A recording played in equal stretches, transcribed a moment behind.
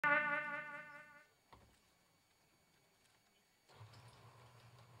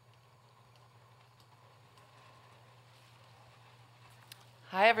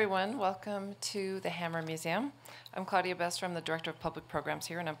Hi, everyone. Welcome to the Hammer Museum. I'm Claudia Best, I'm the Director of Public Programs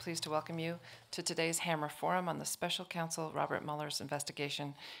here, and I'm pleased to welcome you to today's Hammer Forum on the Special Counsel Robert Mueller's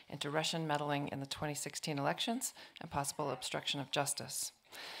investigation into Russian meddling in the 2016 elections and possible obstruction of justice.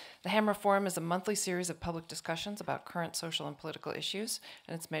 The Hammer Forum is a monthly series of public discussions about current social and political issues,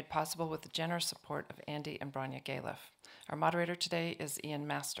 and it's made possible with the generous support of Andy and Branya Galiff. Our moderator today is Ian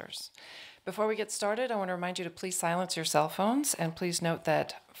Masters. Before we get started, I want to remind you to please silence your cell phones, and please note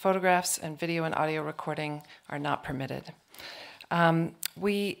that photographs and video and audio recording are not permitted.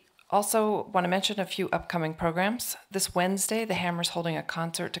 We also want to mention a few upcoming programs. This Wednesday, the Hammer's holding a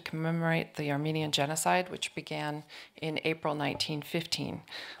concert to commemorate the Armenian Genocide, which began in April 1915.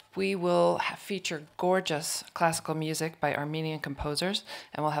 We will feature gorgeous classical music by Armenian composers,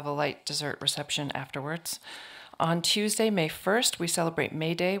 and we'll have a light dessert reception afterwards. On Tuesday, May 1st, we celebrate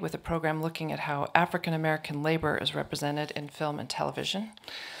May Day with a program looking at how African American labor is represented in film and television.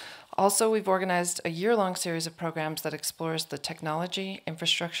 Also, we've organized a year-long series of programs that explores the technology,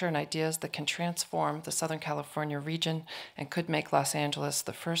 infrastructure, and ideas that can transform the Southern California region and could make Los Angeles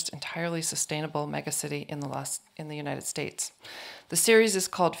the first entirely sustainable megacity in the United States. The series is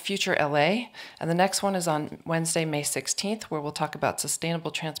called Future LA, and the next one is on Wednesday, May 16th, where we'll talk about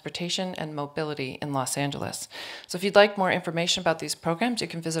sustainable transportation and mobility in Los Angeles. So if you'd like more information about these programs, you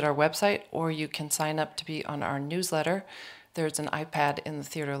can visit our website, or you can sign up to be on our newsletter. There's an iPad in the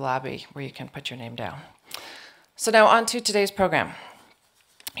theater lobby where you can put your name down. So now on to today's program.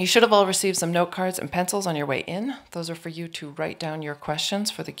 You should have all received some note cards and pencils on your way in. Those are for you to write down your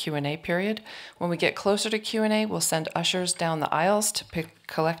questions for the Q&A period. When we get closer to Q&A, we'll send ushers down the aisles to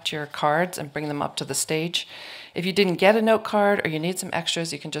collect your cards and bring them up to the stage. If you didn't get a note card or you need some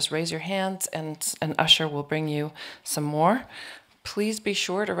extras, you can just raise your hands and an usher will bring you some more. Please be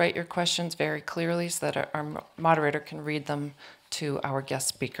sure to write your questions very clearly so that our moderator can read them to our guest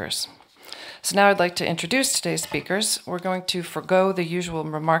speakers. So now I'd like to introduce today's speakers. We're going to forgo the usual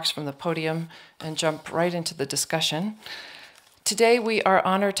remarks from the podium and jump right into the discussion. Today we are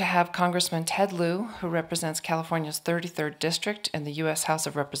honored to have Congressman Ted Lieu, who represents California's 33rd District in the U.S. House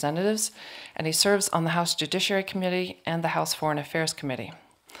of Representatives, and he serves on the House Judiciary Committee and the House Foreign Affairs Committee.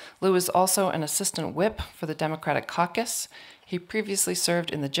 Lieu is also an assistant whip for the Democratic Caucus. He previously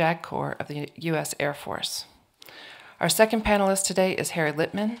served in the JAG Corps of the U.S. Air Force. Our second panelist today is Harry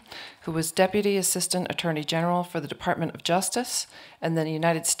Litman, who was Deputy Assistant Attorney General for the Department of Justice and then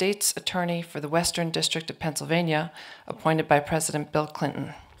United States Attorney for the Western District of Pennsylvania, appointed by President Bill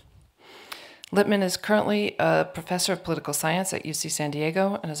Clinton. Litman is currently a professor of political science at UC San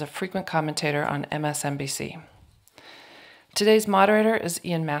Diego and is a frequent commentator on MSNBC. Today's moderator is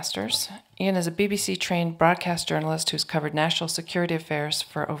Ian Masters. Ian is a BBC-trained broadcast journalist who's covered national security affairs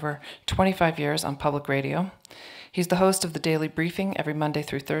for over 25 years on public radio. He's the host of the Daily Briefing every Monday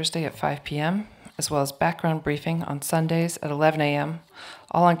through Thursday at 5 p.m., as well as Background Briefing on Sundays at 11 a.m.,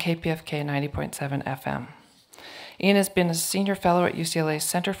 all on KPFK 90.7 FM. Ian has been a senior fellow at UCLA's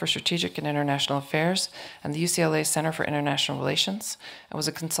Center for Strategic and International Affairs and the UCLA Center for International Relations, and was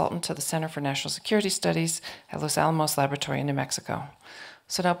a consultant to the Center for National Security Studies at Los Alamos Laboratory in New Mexico.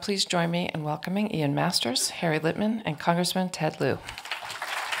 So now please join me in welcoming Ian Masters, Harry Litman, and Congressman Ted Lieu.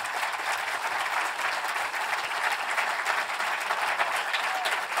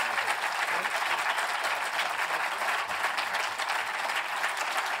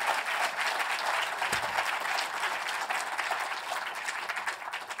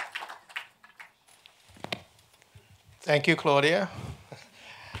 Thank you, Claudia.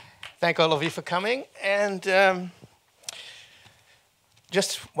 Thank all of you for coming. And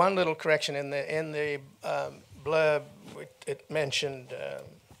just one little correction in the blurb. It mentioned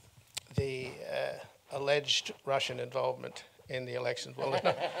the alleged Russian involvement in the elections. Well,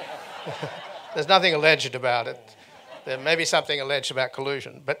 there's nothing alleged about it. There may be something alleged about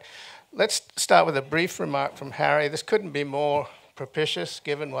collusion. But let's start with a brief remark from Harry. This couldn't be more propitious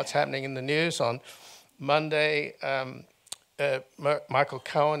given what's happening in the news. On Monday, Michael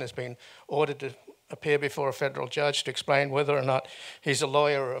Cohen has been ordered to appear before a federal judge to explain whether or not he's a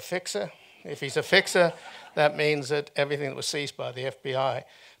lawyer or a fixer. If he's a fixer, that means that everything that was seized by the FBI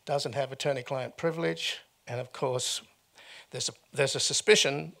doesn't have attorney-client privilege. And of course, there's a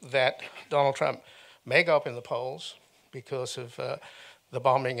suspicion that Donald Trump may go up in the polls because of the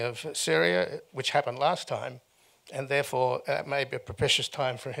bombing of Syria, which happened last time, and therefore it may be a propitious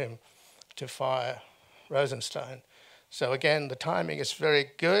time for him to fire Rosenstein. So again, the timing is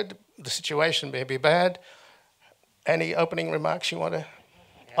very good. The situation may be bad. Any opening remarks you want to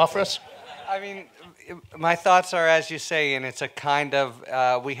offer us? I mean, my thoughts are, as you say, and it's a kind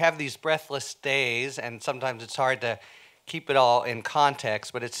of, we have these breathless days, and sometimes it's hard to keep it all in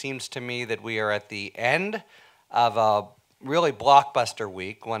context, but it seems to me that we are at the end of a really blockbuster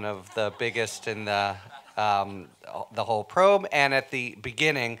week, one of the biggest in the whole probe, and at the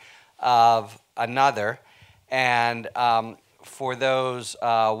beginning of another. And for those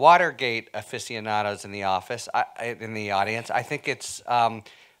Watergate aficionados in the audience, I think it's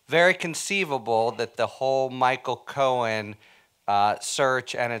very conceivable that the whole Michael Cohen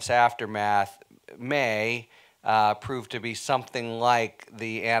search and its aftermath may prove to be something like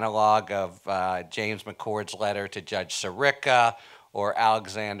the analog of James McCord's letter to Judge Sirica or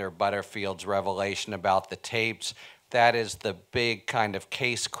Alexander Butterfield's revelation about the tapes. That is the big kind of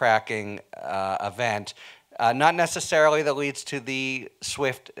case-cracking event, not necessarily that leads to the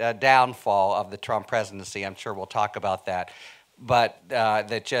swift downfall of the Trump presidency. I'm sure we'll talk about that. But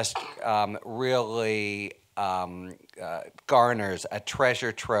that just really garners a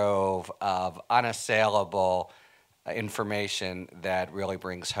treasure trove of unassailable information that really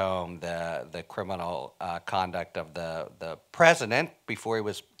brings home the criminal conduct of the president before he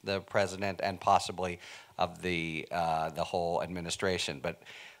was the president, and possibly of the whole administration. But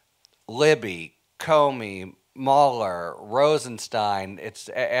Libby, Comey, Mueller, Rosenstein,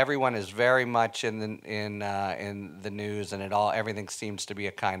 everyone is very much in the news, and everything seems to be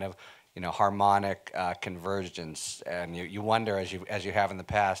a kind of harmonic convergence, and you wonder, as you have in the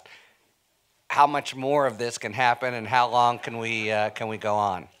past, how much more of this can happen, and how long can we go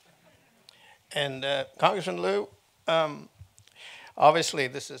on? And Congressman Lieu, obviously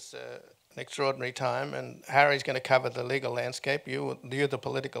this is an extraordinary time, and Harry's going to cover the legal landscape. You're the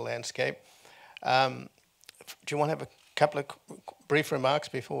political landscape. Do you want to have a couple of brief remarks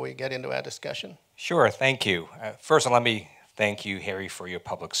before we get into our discussion? Sure, thank you. First, let me thank you, Harry, for your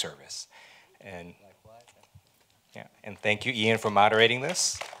public service. And, and thank you, Ian, for moderating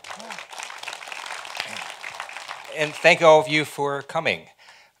this. And thank all of you for coming.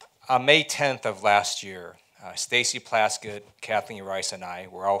 On May 10th of last year, Stacey Plaskett, Kathleen Rice, and I,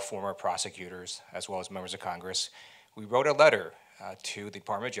 were all former prosecutors, as well as members of Congress. We wrote a letter to the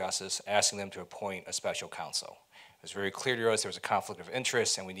Department of Justice asking them to appoint a special counsel. It was very clear to us there was a conflict of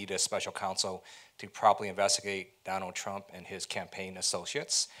interest, and we needed a special counsel to properly investigate Donald Trump and his campaign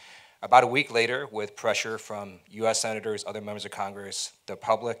associates. About a week later, with pressure from U.S. senators, other members of Congress, the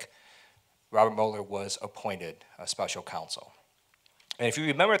public, Robert Mueller was appointed a special counsel. And if you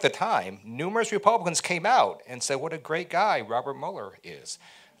remember at the time, numerous Republicans came out and said what a great guy Robert Mueller is.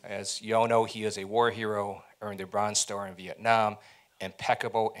 As you all know, he is a war hero, earned the Bronze Star in Vietnam,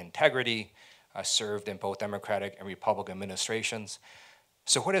 impeccable integrity, served in both Democratic and Republican administrations.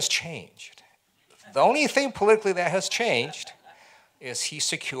 So what has changed? The only thing politically that has changed is he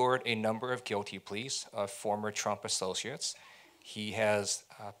secured a number of guilty pleas of former Trump associates. He has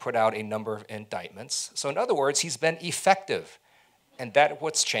put out a number of indictments. So in other words, he's been effective. And that's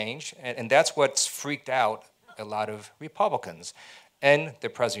what's changed, and that's what's freaked out a lot of Republicans and the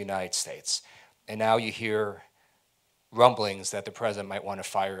President of the United States. And now you hear rumblings that the President might want to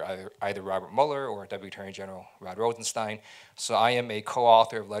fire either Robert Mueller or Deputy Attorney General Rod Rosenstein. So I am a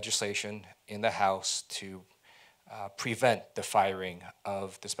co-author of legislation in the House to prevent the firing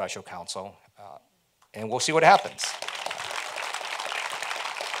of the special counsel, and we'll see what happens.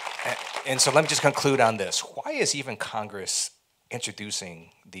 And so let me just conclude on this. Why is even Congress introducing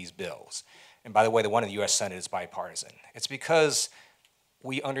these bills? And by the way, the one in the U.S. Senate is bipartisan. It's because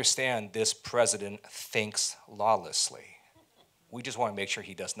we understand this president thinks lawlessly. We just want to make sure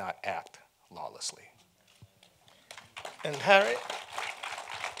he does not act lawlessly. And Harry,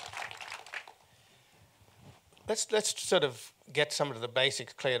 let's sort of get some of the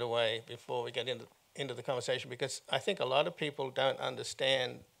basics cleared away before we get into the conversation, because I think a lot of people don't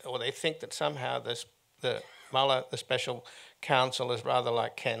understand, or they think that somehow the Mueller, the special counsel, is rather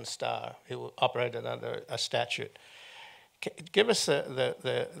like Ken Starr, who operated under a statute. Give us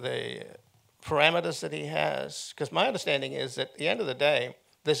the parameters that he has, because my understanding is that at the end of the day,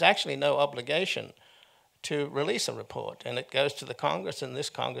 there's actually no obligation to release a report, and it goes to the Congress, and this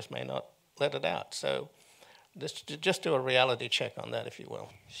Congress may not let it out. So just do a reality check on that, if you will.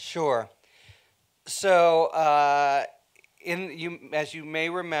 Sure. So as you may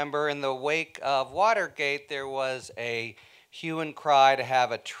remember, in the wake of Watergate, there was a hue and cry to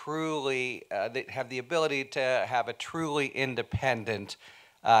have a truly, have the ability to have a truly independent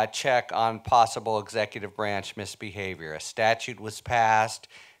check on possible executive branch misbehavior. A statute was passed,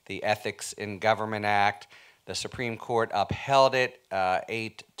 the Ethics in Government Act. The Supreme Court upheld it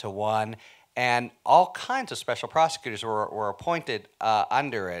 8-1. And all kinds of special prosecutors were appointed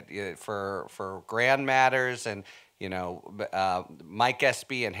under it for grand matters, and Mike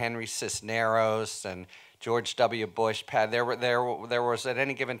Espy and Henry Cisneros and George W. Bush, there was at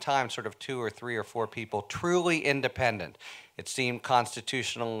any given time sort of 2 or 3 or 4 people truly independent. It seemed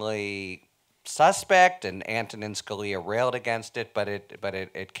constitutionally suspect, and Antonin Scalia railed against it, but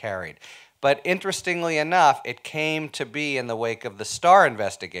it carried. But interestingly enough, it came to be in the wake of the Starr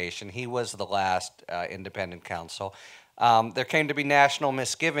investigation. He was the last independent counsel. There came to be national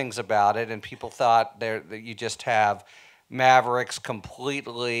misgivings about it, and people thought that you just have mavericks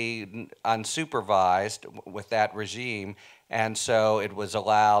completely unsupervised with that regime, and so it was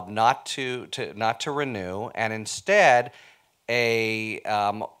allowed not to renew, and instead there's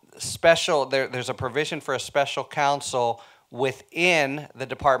a provision for a special counsel within the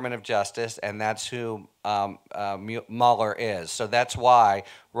Department of Justice, and that's who Mueller is. So that's why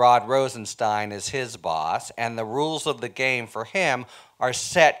Rod Rosenstein is his boss, and the rules of the game for him are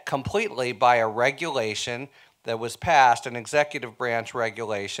set completely by a regulation that was passed, an executive branch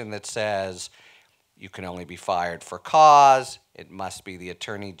regulation that says you can only be fired for cause, it must be the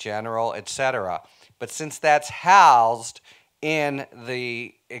Attorney General, etc. But since that's housed in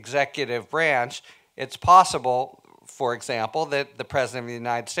the executive branch, it's possible, for example, that the President of the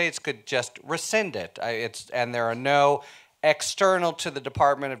United States could just rescind it. And there are no external to the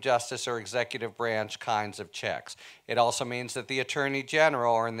Department of Justice or executive branch kinds of checks. It also means that the Attorney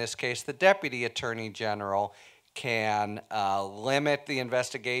General, or in this case the Deputy Attorney General, can limit the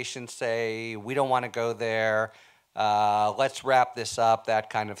investigation, say, we don't want to go there, let's wrap this up, that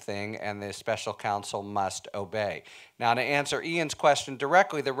kind of thing, and the special counsel must obey. Now, to answer Ian's question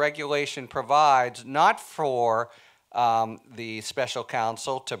directly, the regulation provides not for the special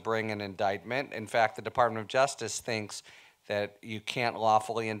counsel to bring an indictment. In fact, the Department of Justice thinks that you can't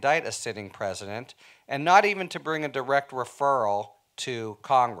lawfully indict a sitting president, and not even to bring a direct referral to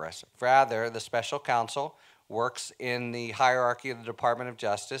Congress. Rather, the special counsel works in the hierarchy of the Department of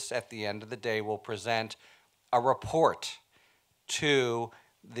Justice. At the end of the day, will present a report to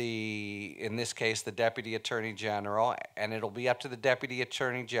in this case, the Deputy Attorney General, and it'll be up to the Deputy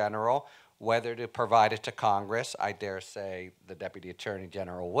Attorney General whether to provide it to Congress. I dare say the Deputy Attorney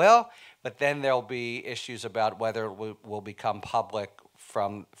General will, but then there'll be issues about whether it will become public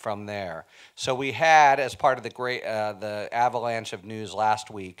from there. So we had, as part of the avalanche of news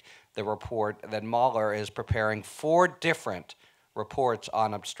last week, the report that Mueller is preparing 4 different reports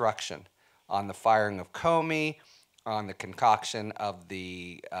on obstruction, on the firing of Comey, on the concoction of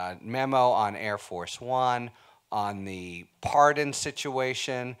the memo on Air Force One, on the pardon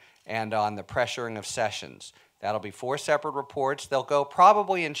situation, and on the pressuring of Sessions. That'll be 4 separate reports. They'll go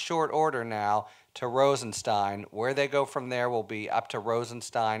probably in short order now to Rosenstein. Where they go from there will be up to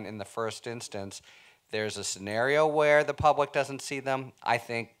Rosenstein in the first instance. There's a scenario where the public doesn't see them. I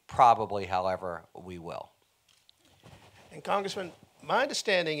think probably, however, we will. And Congressman, my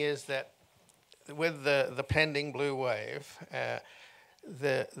understanding is that with the pending blue wave,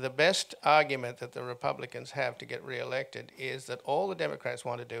 the best argument that the Republicans have to get reelected is that all the Democrats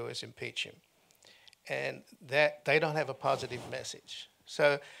want to do is impeach him, and that they don't have a positive message.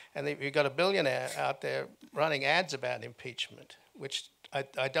 So, and you've got a billionaire out there running ads about impeachment, which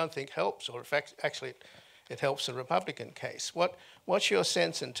I don't think helps, or in fact, actually, it helps the Republican case. What's your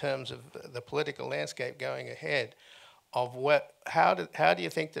sense in terms of the political landscape going ahead of how do you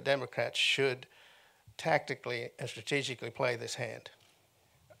think the Democrats should tactically and strategically play this hand?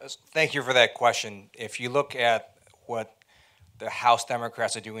 Thank you for that question. If you look at what the House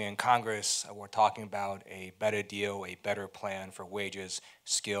Democrats are doing in Congress, we're talking about a better deal, a better plan for wages,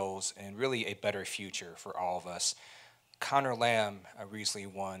 skills, and really a better future for all of us. Connor Lamb recently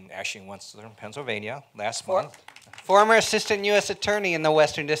won Southern Pennsylvania last month. Former Assistant U.S. Attorney in the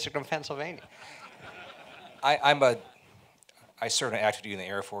Western District of Pennsylvania. I served an active duty in the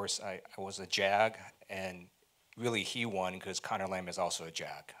Air Force. I was a JAG, and really he won because Connor Lamb is also a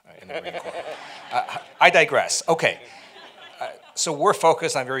JAG in the Marine Corps. I digress. Okay. So we're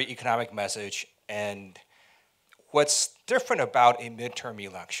focused on a very economic message, and what's different about a midterm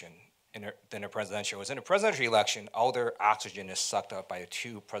election than a presidential is in a presidential election, all their oxygen is sucked up by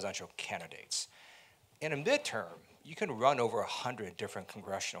 2 presidential candidates. In a midterm, you can run over 100 different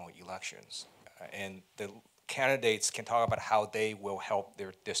congressional elections, and the candidates can talk about how they will help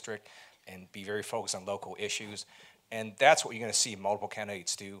their district and be very focused on local issues, and that's what you're going to see multiple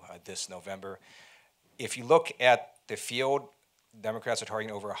candidates do this November. If you look at the field, Democrats are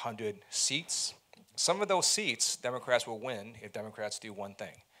targeting over 100 seats. Some of those seats, Democrats will win if Democrats do one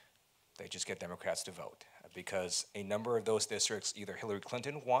thing. They just get Democrats to vote, because a number of those districts, either Hillary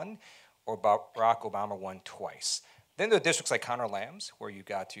Clinton won or Barack Obama won twice. Then there are districts like Connor Lamb's, where you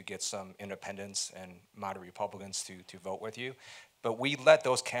got to get some independents and moderate Republicans to vote with you. but we let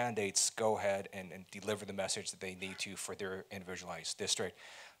those candidates go ahead and deliver the message that they need to for their individualized district.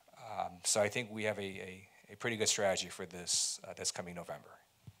 So I think we have a pretty good strategy for this coming November.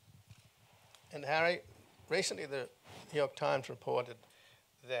 And Harry, recently the New York Times reported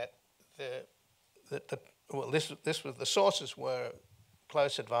that the sources were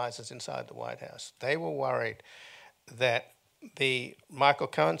close advisors inside the White House. They were worried that the Michael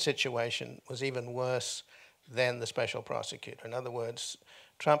Cohen situation was even worse than the special prosecutor. In other words,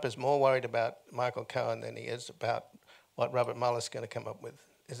 Trump is more worried about Michael Cohen than he is about what Robert Mueller is going to come up with.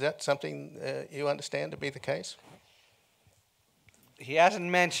 Is that something you understand to be the case? He hasn't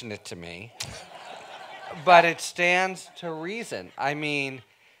mentioned it to me, but it stands to reason. I mean,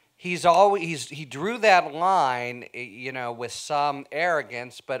 he drew that line, you know, with some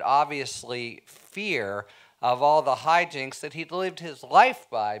arrogance, but obviously fear of all the hijinks that he'd lived his life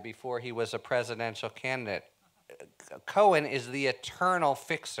by before he was a presidential candidate. Cohen is the eternal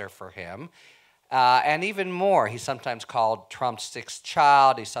fixer for him. And even more, he's sometimes called Trump's sixth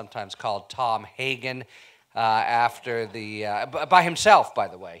child. He's sometimes called Tom Hagen after the by himself, by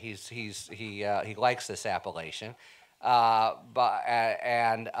the way. He likes this appellation.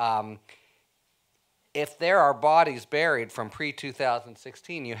 If there are bodies buried from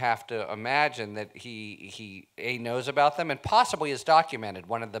pre-2016, you have to imagine that he knows about them and possibly is documented.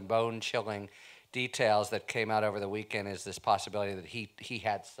 One of the bone-chilling details that came out over the weekend is this possibility that he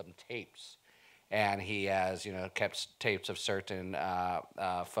had some tapes. And he has, you know, kept tapes of certain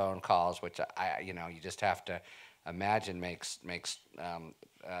phone calls, which you just have to imagine makes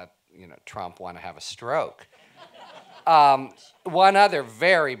Trump want to have a stroke. One other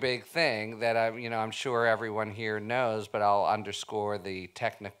very big thing that I'm sure everyone here knows, but I'll underscore the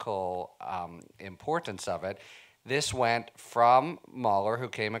technical importance of it. This went from Mueller, who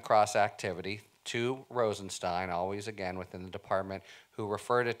came across activity, to Rosenstein, always again within the department, who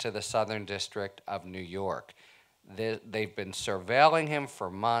referred it to the Southern District of New York. They've been surveilling him for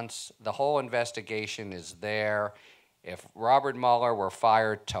months. The whole investigation is there. If Robert Mueller were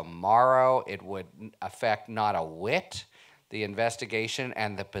fired tomorrow, it would affect not a whit the investigation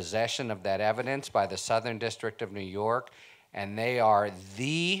and the possession of that evidence by the Southern District of New York. And they are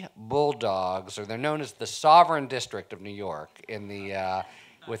the bulldogs, or they're known as the Sovereign District of New York in the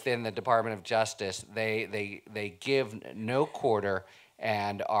within the Department of Justice. They give no quarter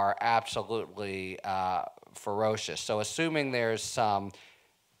and are absolutely ferocious. So assuming there's some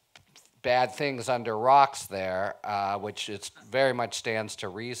bad things under rocks there, which it very much stands to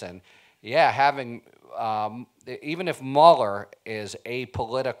reason, yeah, having even if Mueller is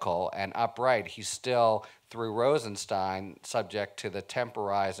apolitical and upright, he's still, through Rosenstein, subject to the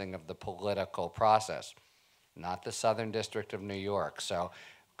temporizing of the political process, not the Southern District of New York. So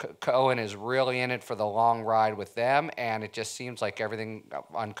Cohen is really in it for the long ride with them, and it just seems like everything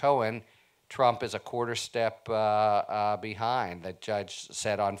on Cohen, Trump is a quarter step behind. The judge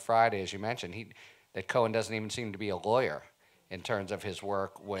said on Friday, as you mentioned, that Cohen doesn't even seem to be a lawyer in terms of his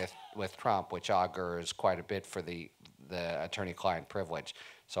work with Trump, which augurs quite a bit for the attorney-client privilege.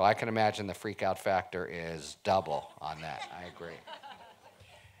 So I can imagine the freak-out factor is double on that. I agree.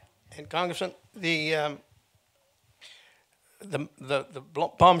 And Congressman, the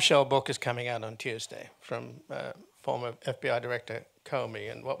bombshell book is coming out on Tuesday from former FBI Director Comey,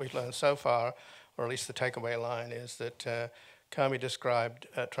 and what we've learned so far, or at least the takeaway line, is that Comey described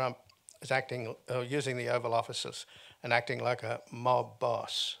Trump as using the Oval Offices and acting like a mob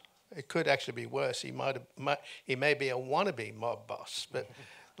boss. It could actually be worse. He may be a wannabe mob boss, but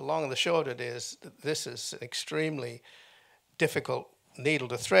the long and the short of it is that this is an extremely difficult needle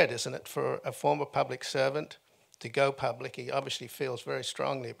to thread, isn't it, for a former public servant to go public. He obviously feels very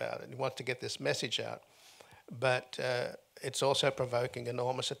strongly about it. He wants to get this message out. But it's also provoking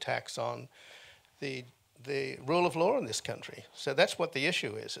enormous attacks on the rule of law in this country. So that's what the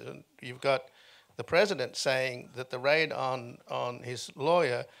issue is. And you've got the president saying that the raid on his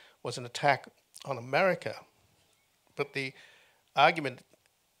lawyer was an attack on America. But the argument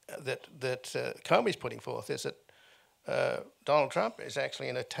that Comey's putting forth is that Donald Trump is actually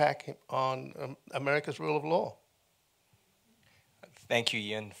an attack on America's rule of law. Thank you,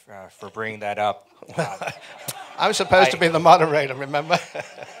 Ian, for bringing that up. I'm supposed to be the moderator, remember?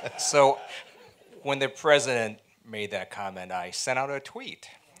 So when the president made that comment, I sent out a tweet.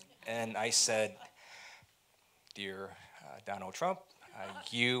 And I said, "Dear Donald Trump,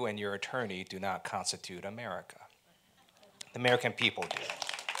 you and your attorney do not constitute America. The American people do."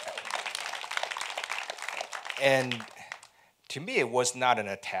 And to me, it was not an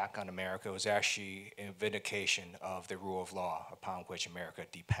attack on America. It was actually a vindication of the rule of law upon which America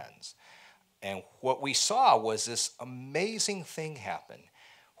depends. And what we saw was this amazing thing happen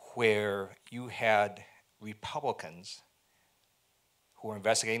where you had Republicans who were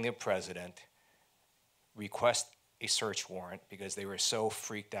investigating the president request a search warrant because they were so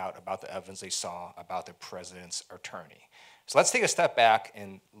freaked out about the evidence they saw about the president's attorney. So let's take a step back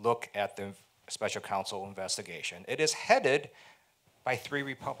and look at the special counsel investigation. It is headed by 3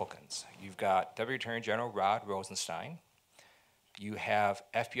 Republicans. You've got Deputy Attorney General Rod Rosenstein. You have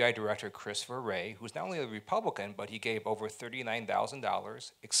FBI Director Christopher Wray, who's not only a Republican, but he gave over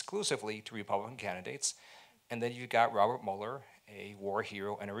 $39,000 exclusively to Republican candidates. And then you've got Robert Mueller, a war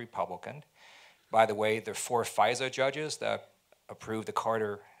hero and a Republican. By the way, the 4 FISA judges that approved the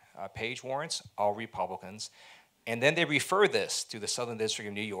Carter Page warrants, all Republicans. And then they refer this to the Southern District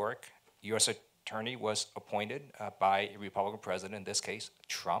of New York. U.S. Attorney was appointed by a Republican president, in this case,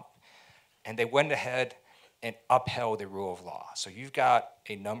 Trump. And they went ahead and upheld the rule of law. So you've got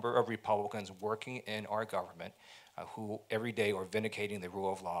a number of Republicans working in our government who every day are vindicating the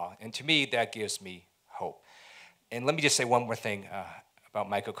rule of law. And to me, that gives me hope. And let me just say one more thing about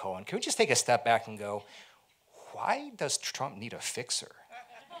Michael Cohen. Can we just take a step back and go, why does Trump need a fixer?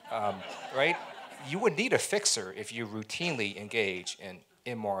 Right? You would need a fixer if you routinely engage in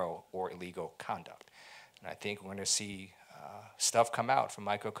immoral or illegal conduct. And I think we're going to see stuff come out from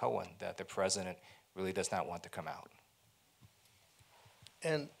Michael Cohen that the president really does not want to come out.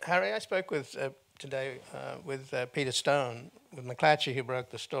 And Harry, I spoke with today with Peter Stone, with McClatchy, who broke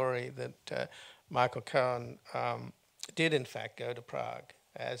the story that Michael Cohen did in fact go to Prague,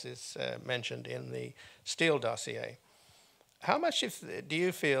 as is mentioned in the Steele dossier. How much do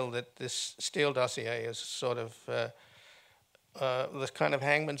you feel that this Steele dossier is sort of the kind of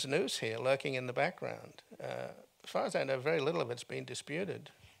hangman's noose here, lurking in the background? As far as I know, very little of it's been disputed.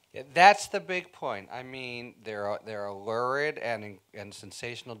 Yeah, that's the big point. I mean, there are lurid and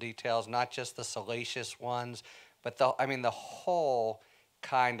sensational details, not just the salacious ones, but the whole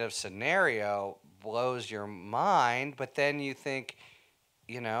kind of scenario blows your mind. But then you think,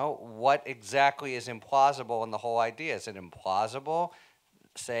 you know, what exactly is implausible in the whole idea? Is it implausible,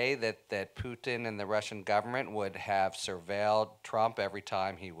 say, that Putin and the Russian government would have surveilled Trump every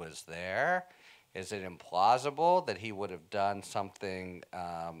time he was there? Is it implausible that he would have done something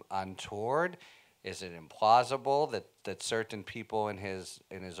untoward? Is it implausible that certain people in his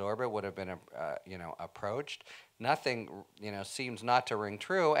orbit would have been approached? Nothing seems not to ring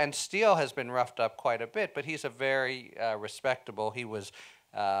true. And Steele has been roughed up quite a bit, but he's a very respectable. He was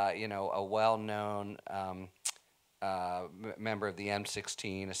a well-known member of the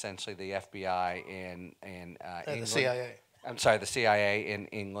M16, essentially the FBI in England. The CIA. I'm sorry, the CIA in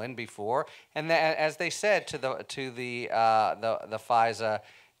England before, and as they said to the FISA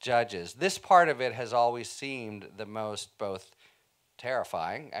judges, this part of it has always seemed the most both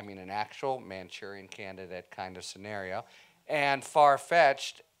terrifying. I mean, an actual Manchurian Candidate kind of scenario, and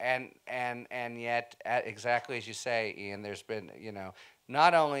far-fetched, and yet, exactly as you say, Ian, there's been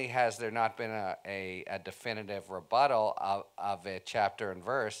not only has there not been a definitive rebuttal of it, chapter and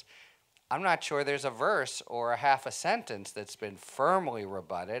verse. I'm not sure there's a verse or a half a sentence that's been firmly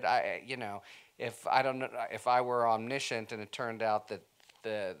rebutted. If I were omniscient and it turned out that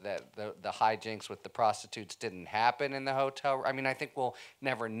the hijinks with the prostitutes didn't happen in the hotel, I mean, I think we'll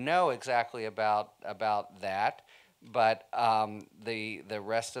never know exactly about that. But the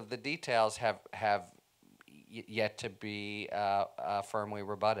rest of the details have yet to be firmly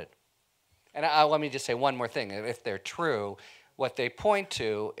rebutted. And let me just say one more thing. If they're true, what they point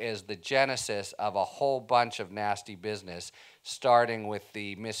to is the genesis of a whole bunch of nasty business, starting with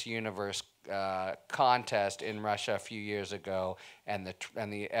the Miss Universe contest in Russia a few years ago, and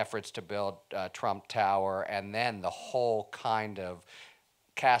the efforts to build Trump Tower, and then the whole kind of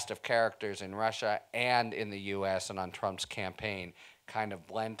cast of characters in Russia and in the U.S. and on Trump's campaign kind of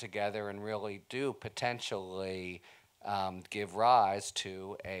blend together and really do potentially give rise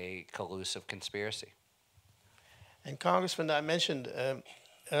to a collusive conspiracy. And Congressman, I mentioned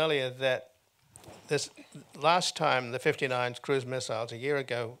earlier that this last time the 59 cruise missiles a year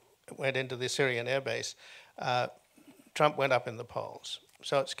ago went into the Syrian airbase, Trump went up in the polls.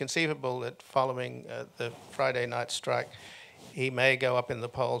 So it's conceivable that following the Friday night strike, he may go up in the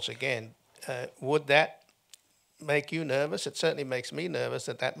polls again. Would that make you nervous? It certainly makes me nervous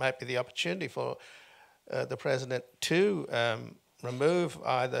that might be the opportunity for the president to remove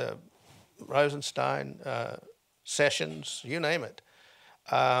either Rosenstein, Sessions, you name it.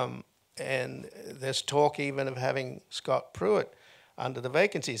 And there's talk even of having Scott Pruitt, under the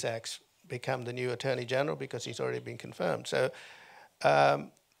Vacancies Act, become the new Attorney General because he's already been confirmed. So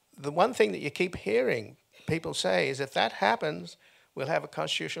the one thing that you keep hearing people say is if that happens, we'll have a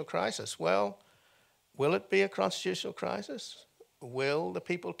constitutional crisis. Well, will it be a constitutional crisis? Will the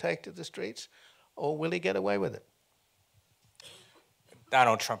people take to the streets, or will he get away with it?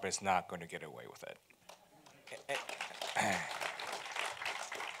 Donald Trump is not going to get away with it.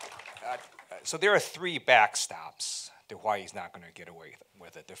 So there are three backstops to why he's not going to get away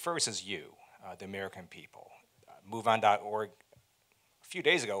with it. The first is you, the American people. MoveOn.org a few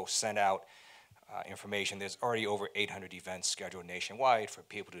days ago sent out information. There's already over 800 events scheduled nationwide for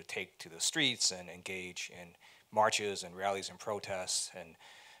people to take to the streets and engage in marches and rallies and protests. And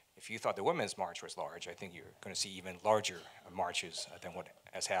if you thought the Women's March was large, I think you're going to see even larger marches than what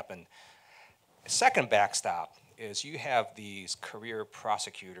has happened. The second backstop is you have these career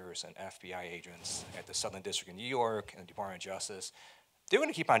prosecutors and FBI agents at the Southern District of New York and the Department of Justice. They're going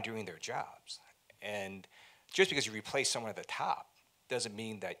to keep on doing their jobs. And just because you replace someone at the top doesn't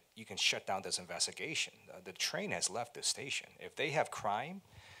mean that you can shut down this investigation. The train has left the station. If they have crime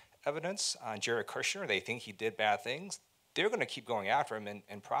evidence on Jared Kushner, they think he did bad things, they're going to keep going after him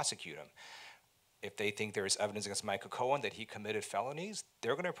and prosecute him. If they think there is evidence against Michael Cohen that he committed felonies,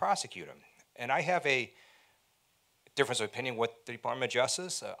 they're going to prosecute him. And I have a difference of opinion with the Department of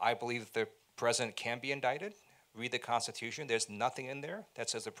Justice. I believe that the president can be indicted. Read the Constitution. There's nothing in there that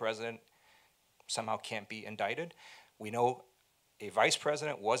says the president somehow can't be indicted. We know a vice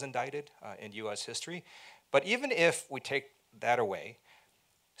president was indicted in U.S. history. But even if we take that away,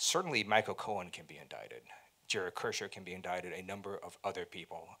 certainly Michael Cohen can be indicted. Jared Kushner can be indicted, a number of other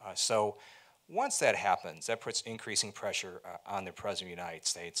people. So once that happens, that puts increasing pressure on the President of the United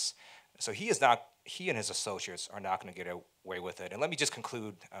States. So he and his associates are not going to get away with it. And let me just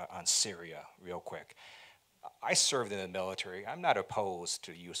conclude on Syria real quick. I served in the military. I'm not opposed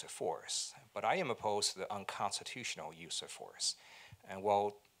to the use of force, but I am opposed to the unconstitutional use of force. And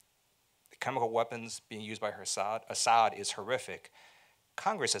while the chemical weapons being used by Assad is horrific,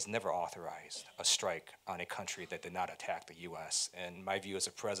 Congress has never authorized a strike on a country that did not attack the U.S. And my view is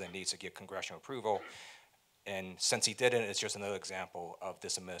the president needs to get congressional approval. And since he didn't, it's just another example of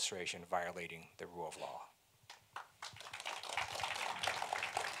this administration violating the rule of law.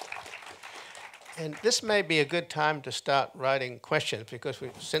 And this may be a good time to start writing questions, because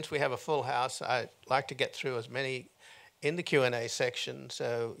since we have a full house, I'd like to get through as many in the Q&A section.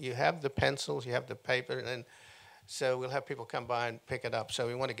 So you have the pencils, you have the paper, and so we'll have people come by and pick it up. So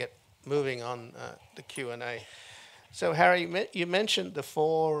we want to get moving on the Q&A. So Harry, you mentioned the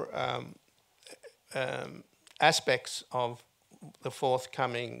four aspects of the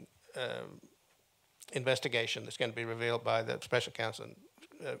forthcoming investigation that's going to be revealed by the Special Counsel,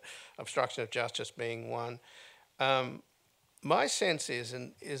 obstruction of justice being one. My sense is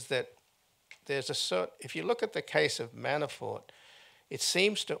that there's if you look at the case of Manafort, it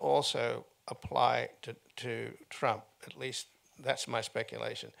seems to also apply to Trump. At least that's my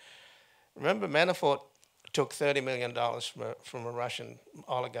speculation. Remember, Manafort took $30 million from a Russian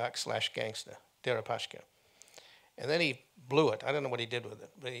oligarch / gangster, Deripaska. And then he blew it. I don't know what he did with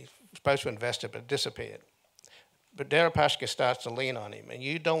it, but he was supposed to invest it, but it disappeared. But Deripaska starts to lean on him, and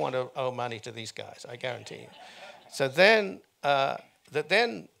you don't want to owe money to these guys, I guarantee you. So then,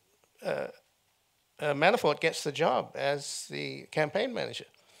 Manafort gets the job as the campaign manager,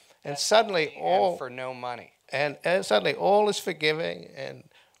 and suddenly all for no money. And suddenly all is forgiving, and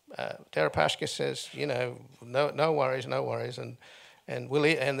Deripaska says, you know, no worries, and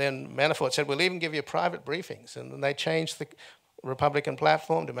then Manafort said, we'll even give you private briefings, and then they changed the Republican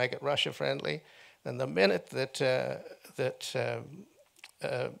platform to make it Russia friendly. And the minute that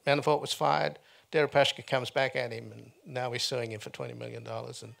Manafort was fired, Deripaska comes back at him, and now he's suing him for $20 million.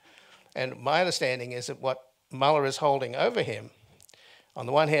 And my understanding is that what Mueller is holding over him, on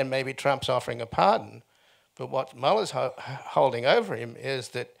the one hand, maybe Trump's offering a pardon, but what Mueller's holding over him is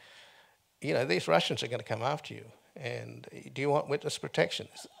that, you know, these Russians are going to come after you. And do you want witness protection?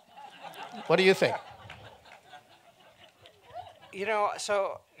 What do you think? You know,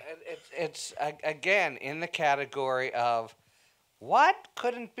 so it's again in the category of what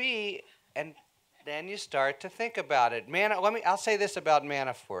couldn't be, and then you start to think about it. I'll say this about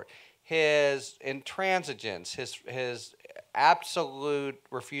Manafort: his intransigence, his absolute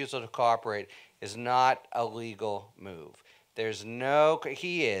refusal to cooperate is not a legal move.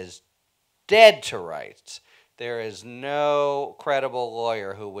 He is dead to rights. There is no credible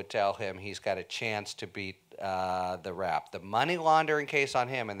lawyer who would tell him he's got a chance to beat the rap. The money laundering case on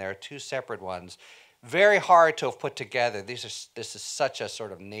him, and there are two separate ones, very hard to have put together. This is such a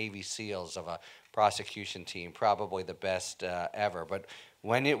sort of Navy SEALs of a prosecution team, probably the best ever. But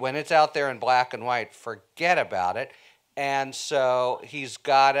when it's out there in black and white, forget about it. And so he's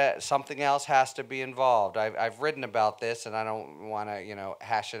got to, something else has to be involved. I've written about this, and I don't want to,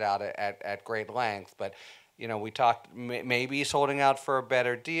 hash it out at great length, but, we talked, maybe he's holding out for a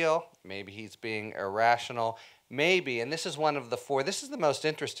better deal. Maybe he's being irrational. Maybe, and this is one of the four, this is the most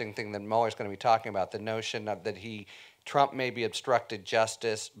interesting thing that Mueller's going to be talking about, the notion of that Trump maybe obstructed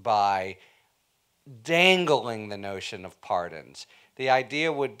justice by dangling the notion of pardons. The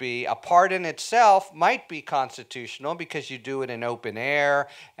idea would be a pardon itself might be constitutional because you do it in open air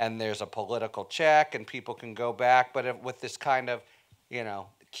and there's a political check and people can go back, but with this kind of,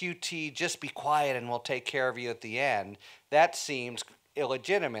 QT, just be quiet and we'll take care of you at the end, that seems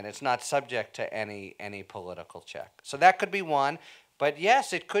illegitimate. It's not subject to any political check. So that could be one. But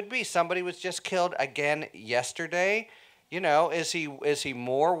yes, it could be somebody was just killed again yesterday. Is he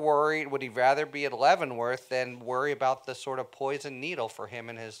more worried? Would he rather be at Leavenworth than worry about the sort of poison needle for him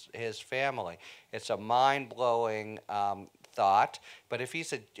and his family? It's a mind-blowing thought. But if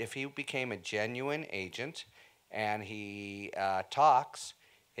he became a genuine agent and he talks,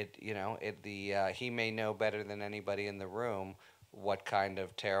 he may know better than anybody in the room what kind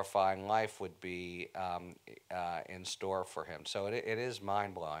of terrifying life would be in store for him. So it is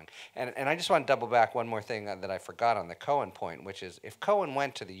mind-blowing. And I just want to double back one more thing that I forgot on the Cohen point, which is if Cohen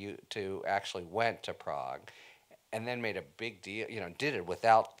went to Prague and then made a big deal, did it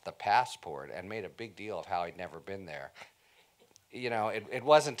without the passport and made a big deal of how he'd never been there, it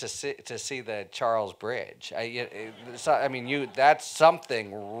wasn't to see the Charles Bridge. That's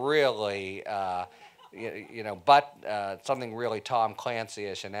something really... something really Tom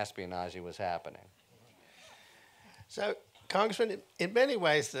Clancy-ish and espionage was happening. So, Congressman, in many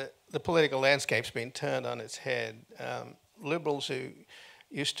ways, the political landscape's been turned on its head. Liberals who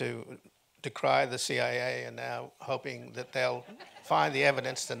used to decry the CIA are now hoping that they'll find the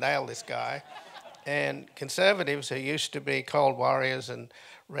evidence to nail this guy. And conservatives who used to be cold warriors and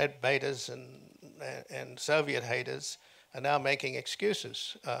red betas and Soviet haters are now making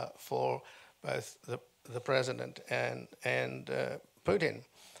excuses for both the president and Putin.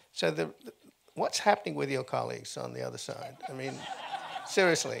 So what's happening with your colleagues on the other side? I mean,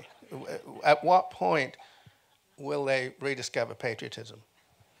 seriously, at what point will they rediscover patriotism?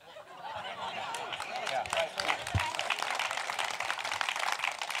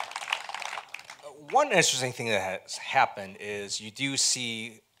 One interesting thing that has happened is you do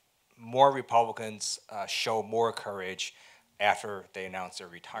see more Republicans show more courage after they announce their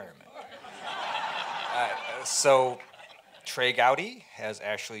retirement. So Trey Gowdy has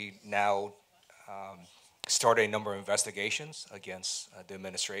actually now started a number of investigations against the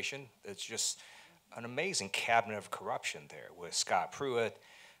administration. It's just an amazing cabinet of corruption there with Scott Pruitt,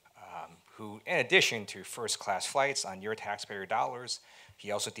 who, in addition to first-class flights on your taxpayer dollars,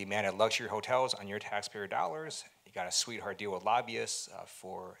 he also demanded luxury hotels on your taxpayer dollars. He got a sweetheart deal with lobbyists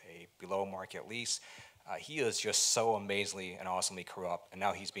for a below-market lease. He is just so amazingly and awesomely corrupt, and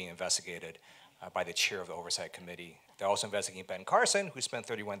now he's being investigated by the chair of the Oversight Committee. They're also investigating Ben Carson, who spent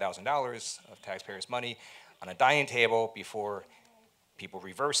 $31,000 of taxpayers' money on a dining table before people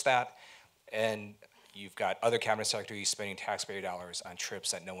reversed that. And you've got other cabinet secretaries spending taxpayer dollars on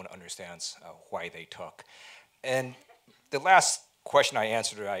trips that no one understands why they took. And the last question I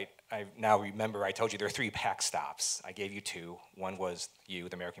answered, I now remember I told you there are 3 PAC stops. I gave you 2. One was you,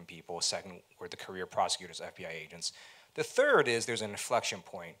 the American people. Second were the career prosecutors, FBI agents. The third is there's an inflection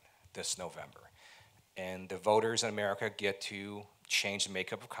point this November. And the voters in America get to change the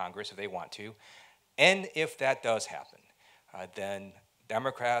makeup of Congress if they want to. And if that does happen, then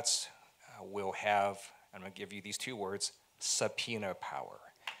Democrats will have, I'm going to give you these 2 words, subpoena power.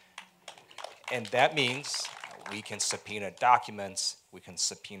 And that means we can subpoena documents, we can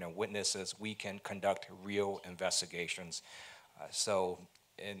subpoena witnesses, we can conduct real investigations. So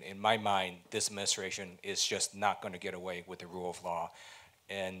in my mind, this administration is just not going to get away with the rule of law.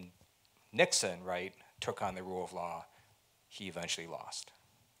 And Nixon, right, took on the rule of law. He eventually lost.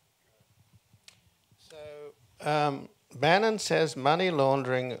 So Bannon says money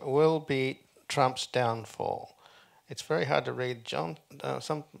laundering will be Trump's downfall. It's very hard to read.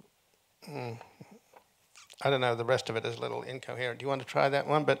 I don't know, the rest of it is a little incoherent. Do you want to try that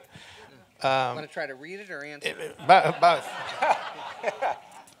one? But want to try to read it or answer it? Both.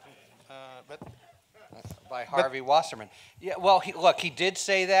 By Harvey Wasserman. Yeah, well, he did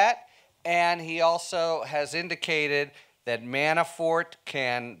say that, and he also has indicated that Manafort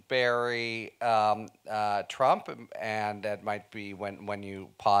can bury Trump, and that might be when you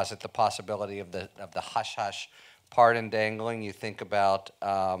posit the possibility of the hush-hush pardon dangling, you think about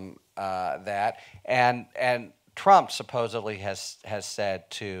that. And Trump supposedly has said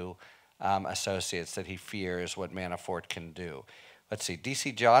to associates that he fears what Manafort can do. Let's see,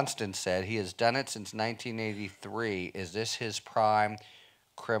 D.C. Johnston said he has done it since 1983. Is this his prime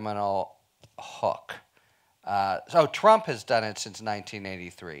criminal hook? So Trump has done it since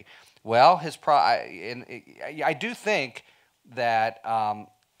 1983. Well, I do think that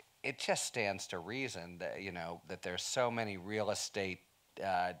it just stands to reason that that there's so many real estate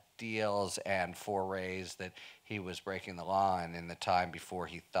deals and forays that he was breaking the law in the time before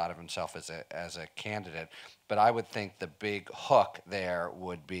he thought of himself as a candidate. But I would think the big hook there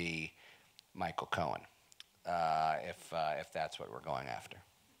would be Michael Cohen, if that's what we're going after.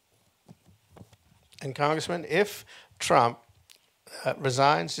 And Congressman, if Trump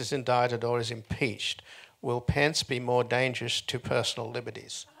resigns, is indicted, or is impeached, will Pence be more dangerous to personal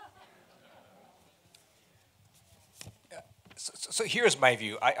liberties? So here's my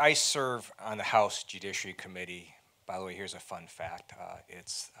view. I serve on the House Judiciary Committee. By the way, here's a fun fact.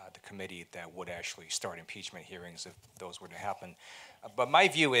 It's the committee that would actually start impeachment hearings if those were to happen. But my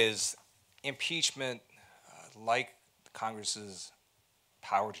view is impeachment, like Congress's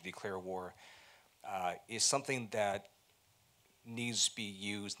power to declare war, is something that needs to be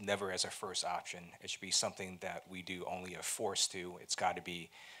used never as a first option. It should be something that we do only if forced to. It's got to be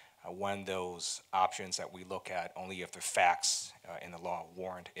one of those options that we look at only if the facts in the law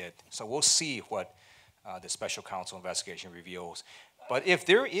warrant it. So we'll see what the special counsel investigation reveals. But if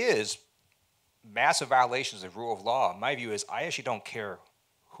there is massive violations of rule of law, my view is I actually don't care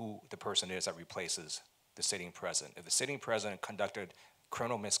who the person is that replaces the sitting president. If the sitting president conducted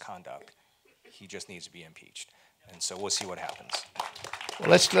criminal misconduct, he just needs to be impeached. And so we'll see what happens. Well,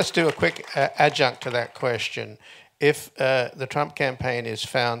 let's do a quick adjunct to that question. If the Trump campaign is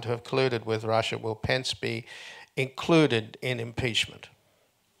found to have colluded with Russia, will Pence be included in impeachment?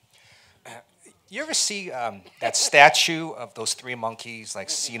 You ever see that statue of those three monkeys,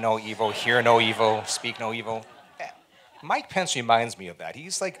 like see no evil, hear no evil, speak no evil? Mike Pence reminds me of that.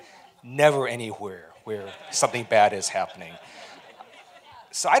 He's like never anywhere where something bad is happening.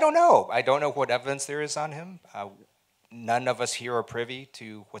 So I don't know. I don't know what evidence there is on him. None of us here are privy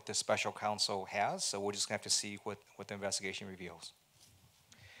to what the special counsel has, so we're just going to have to see what the investigation reveals.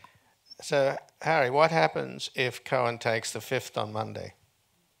 So, Harry, what happens if Cohen takes the fifth on Monday?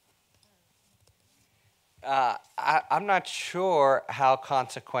 I'm not sure how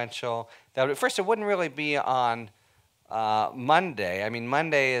consequential that would. First, it wouldn't really be on Monday. I mean,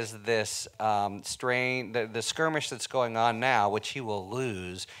 Monday is this the skirmish that's going on now, which he will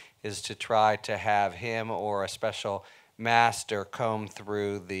lose, is to try to have him or a special master comb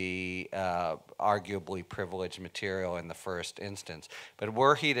through the arguably privileged material in the first instance. But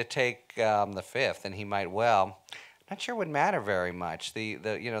were he to take the fifth, and he might well, I'm not sure it would matter very much. The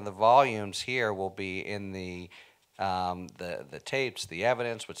volumes here will be in the tapes, the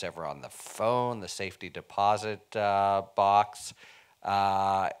evidence, whatever on the phone, the safety deposit box.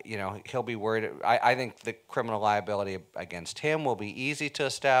 He'll be worried. I think the criminal liability against him will be easy to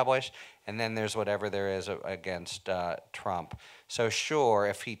establish, and then there's whatever there is against Trump. So sure,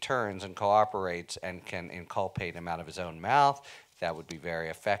 if he turns and cooperates and can inculpate him out of his own mouth, that would be very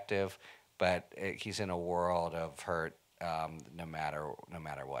effective. But he's in a world of hurt no matter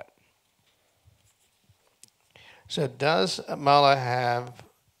what. So does Mueller have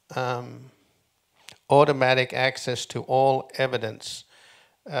automatic access to all evidence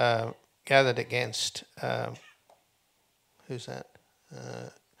gathered against, who's that?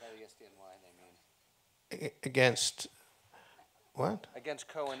 Against what? Against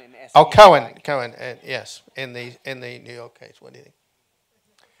Cohen and SEC. Oh, Cohen, yes, in the New York case. What do you think?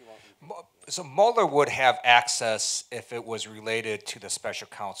 So Mueller would have access if it was related to the special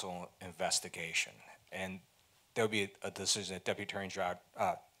counsel investigation, and there would be a decision that Deputy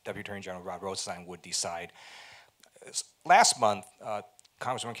Attorney General Rod Rosenstein would decide. Last month,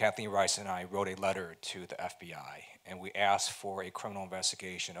 Congresswoman Kathleen Rice and I wrote a letter to the FBI, and we asked for a criminal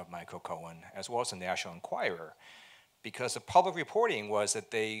investigation of Michael Cohen, as well as the National Enquirer, because the public reporting was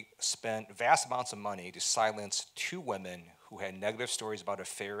that they spent vast amounts of money to silence two women who had negative stories about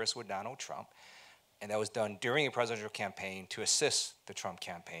affairs with Donald Trump, and that was done during a presidential campaign to assist the Trump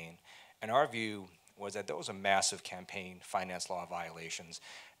campaign. And our view was that those are massive campaign finance law violations.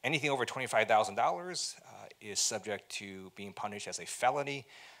 Anything over $25,000 is subject to being punished as a felony.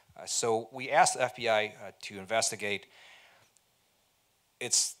 So we asked the FBI to investigate.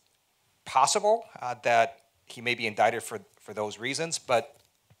 It's possible that he may be indicted for those reasons, but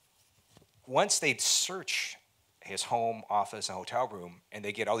once they search his home, office, and hotel room, and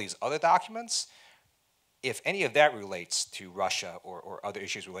they get all these other documents, if any of that relates to Russia or other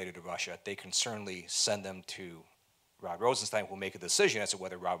issues related to Russia, they can certainly send them to Rod Rosenstein will make a decision as to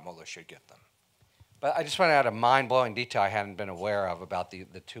whether Robert Mueller should get them. But I just want to add a mind-blowing detail I hadn't been aware of about the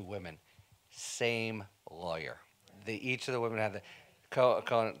two women. Same lawyer. Each of the women had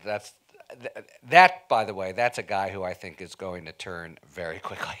that, by the way, that's a guy who I think is going to turn very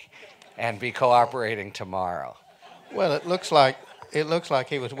quickly and be cooperating tomorrow. Well, it looks like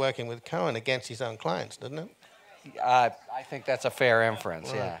he was working with Cohen against his own clients, doesn't it? I think that's a fair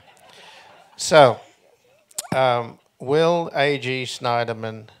inference, yeah. So, will A.G.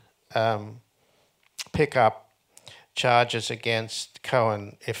 Schneiderman pick up charges against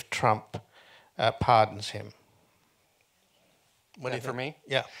Cohen if Trump pardons him? What do you for me?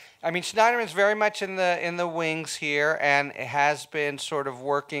 Yeah. I mean, Schneiderman's very much in the wings here, and has been sort of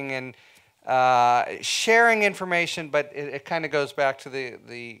working and sharing information. But it kind of goes back to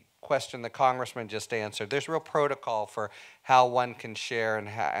the question the congressman just answered. There's real protocol for how one can share and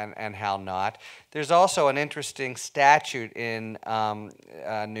how not. There's also an interesting statute in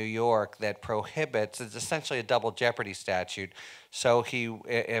New York that prohibits. It's essentially a double jeopardy statute. So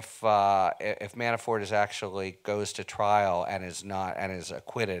if Manafort actually goes to trial and is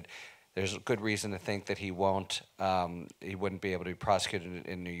acquitted, there's a good reason to think that he wouldn't be able to be prosecuted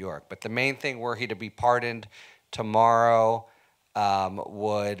in New York. But the main thing, were he to be pardoned tomorrow,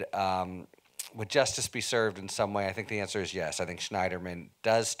 would justice be served in some way? I think the answer is yes. I think Schneiderman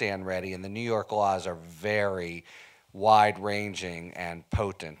does stand ready, and the New York laws are very wide-ranging and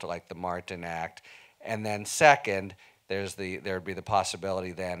potent, like the Martin Act. And then second, there would be the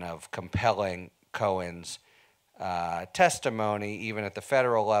possibility then of compelling Cohen's testimony, even at the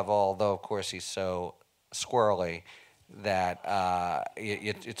federal level, although of course he's so squirrely that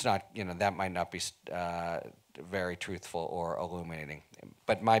it's not, that might not be very truthful or illuminating.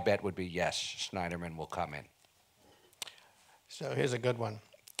 But my bet would be yes, Schneiderman will come in. So here's a good one.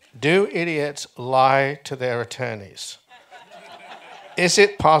 Do idiots lie to their attorneys? Is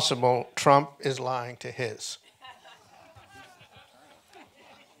it possible Trump is lying to his?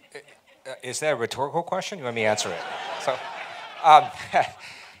 Is that a rhetorical question? You want me to answer it? So,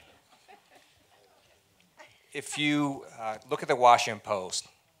 if you look at the Washington Post,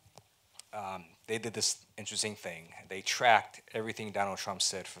 they did this interesting thing. They tracked everything Donald Trump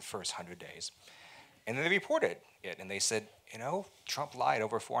said for the first 100 days. And then they reported it, and they said, Trump lied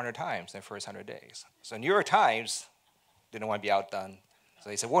over 400 times in the first 100 days. So New York Times didn't want to be outdone. So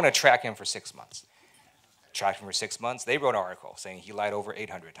they said, we're going to track him for 6 months. Tracked him for 6 months. They wrote an article saying he lied over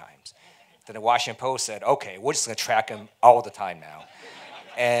 800 times. Then the Washington Post said, okay, we're just going to track him all the time now.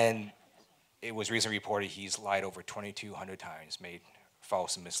 And it was recently reported he's lied over 2,200 times, made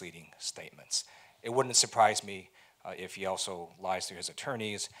false and misleading statements. It wouldn't surprise me if he also lies to his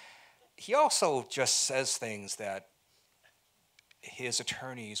attorneys. He also just says things that his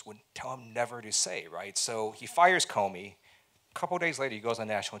attorneys would tell him never to say, right? So he fires Comey. A couple of days later, he goes on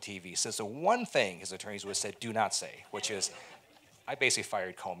national TV, says the one thing his attorneys would have said do not say, which is, I basically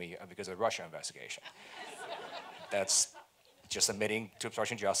fired Comey because of the Russia investigation. That's just admitting to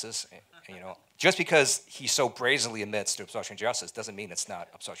obstruction of justice. Just because he so brazenly admits to obstruction of justice doesn't mean it's not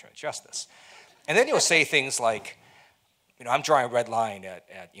obstruction of justice. And then he'll say things like, I'm drawing a red line at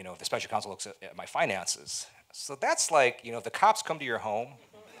if the special counsel looks at my finances. So that's like, if the cops come to your home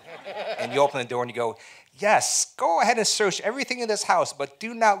and you open the door and you go, yes, go ahead and search everything in this house, but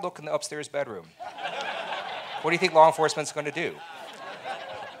do not look in the upstairs bedroom. What do you think law enforcement's going to do?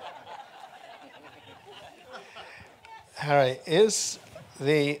 Harry, if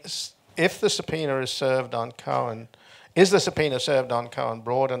the subpoena is served on Cohen, is the subpoena served on Cohen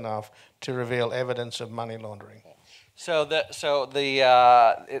broad enough to reveal evidence of money laundering? By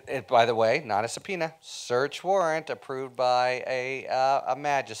the way, not a subpoena, search warrant approved by a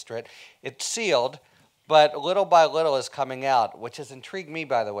magistrate. It's sealed, but little by little is coming out, which has intrigued me,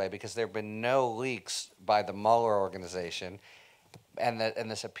 by the way, because there have been no leaks by the Mueller organization, and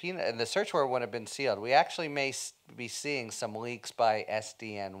the subpoena and the search warrant would have been sealed. We actually may be seeing some leaks by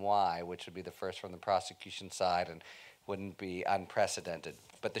SDNY, which would be the first from the prosecution side and wouldn't be unprecedented.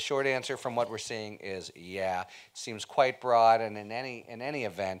 But the short answer from what we're seeing is, yeah, seems quite broad. And in any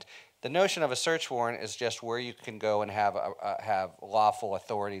event, the notion of a search warrant is just where you can go and have lawful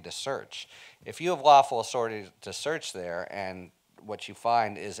authority to search. If you have lawful authority to search there, and what you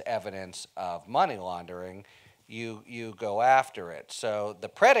find is evidence of money laundering, you go after it. So the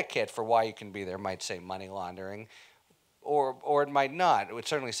predicate for why you can be there might say money laundering, or it might not. It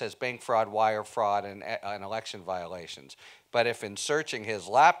certainly says bank fraud, wire fraud, and election violations. But if in searching his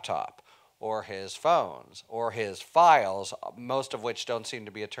laptop or his phones or his files, most of which don't seem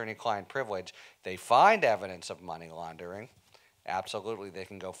to be attorney-client privilege, they find evidence of money laundering, absolutely they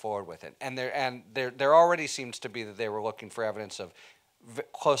can go forward with it. And there already seems to be that they were looking for evidence of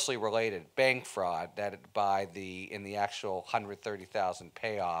closely related bank fraud that in the actual 130,000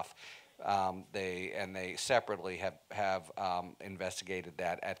 payoff. They separately have investigated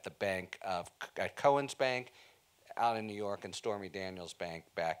that at the bank at Cohen's Bank out in New York and Stormy Daniels Bank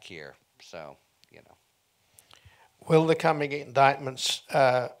back here. So, Will the coming indictments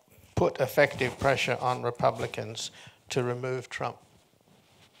put effective pressure on Republicans to remove Trump?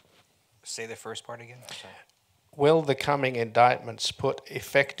 Say the first part again. Sorry. Will the coming indictments put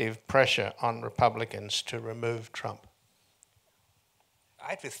effective pressure on Republicans to remove Trump? I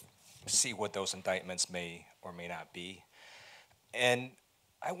have to see what those indictments may or may not be. And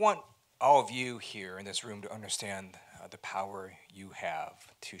I want all of you here in this room to understand the power you have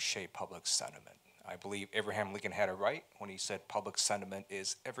to shape public sentiment. I believe Abraham Lincoln had it right when he said public sentiment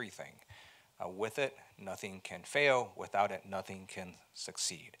is everything. With it, nothing can fail. Without it, nothing can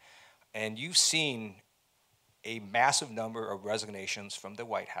succeed. And you've seen a massive number of resignations from the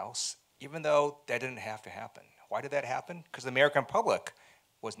White House, even though that didn't have to happen. Why did that happen? Because the American public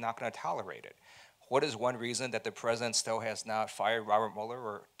was not going to tolerate it. What is one reason that the president still has not fired Robert Mueller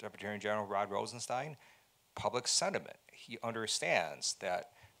or Deputy Attorney General Rod Rosenstein? Public sentiment. He understands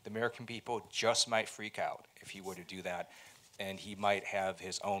that the American people just might freak out if he were to do that, and he might have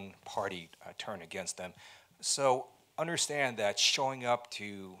his own party turn against them. So understand that showing up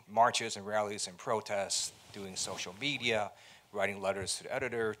to marches and rallies and protests, doing social media, writing letters to the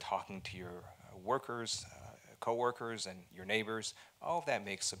editor, talking to your workers, co-workers, and your neighbors, all of that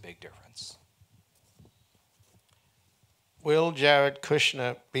makes a big difference. Will Jared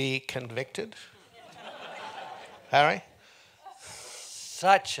Kushner be convicted? Harry?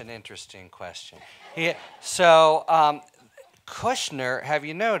 Such an interesting question. Kushner, have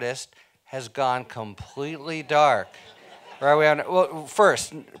you noticed, has gone completely dark. Where are we on? Well,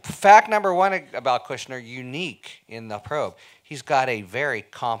 first, fact number one about Kushner, unique in the probe. He's got a very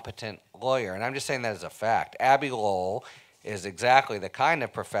competent lawyer, and I'm just saying that as a fact. Abby Lowell is exactly the kind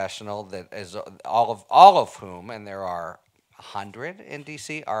of professional that is all of whom, and there are 100 in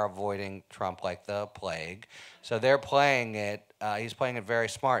D.C., are avoiding Trump like the plague. So they're playing it. He's playing it very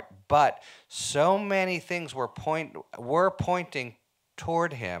smart. But so many things were pointing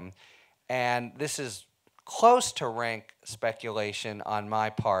toward him, and this is close to rank speculation on my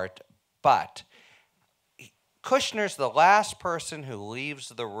part, but Kushner's the last person who leaves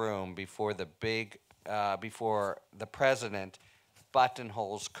the room before the president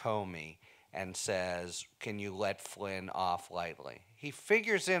buttonholes Comey and says, "Can you let Flynn off lightly?" He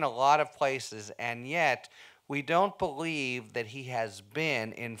figures in a lot of places, and yet we don't believe that he has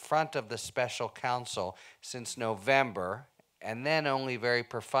been in front of the special counsel since November, and then only very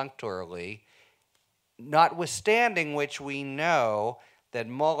perfunctorily, notwithstanding which we know that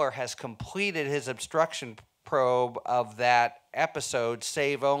Mueller has completed his obstruction probe of that episode,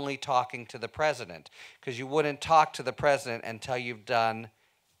 save only talking to the president, because you wouldn't talk to the president until you've done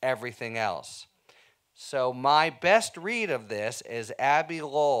everything else. So my best read of this is Abby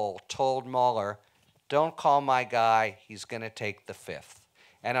Lowell told Mueller, "Don't call my guy, he's going to take the fifth."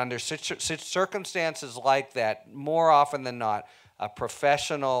 And under such circumstances like that, more often than not, a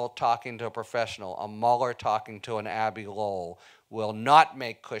professional talking to a professional, a Mueller talking to an Abby Lowell, will not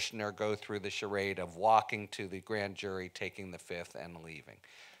make Kushner go through the charade of walking to the grand jury, taking the fifth, and leaving.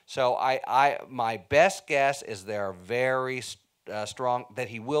 So my best guess is they're very strong, that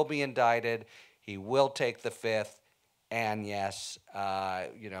he will be indicted, he will take the fifth, and yes,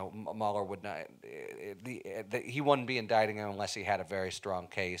 Mueller would not, he wouldn't be indicting him unless he had a very strong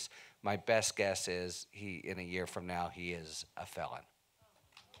case. My best guess is in a year from now, he is a felon.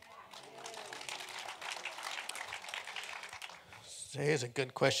 So here's a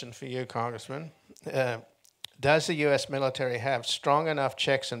good question for you, Congressman. Does the U.S. military have strong enough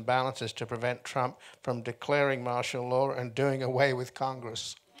checks and balances to prevent Trump from declaring martial law and doing away with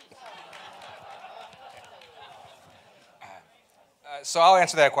Congress? So I'll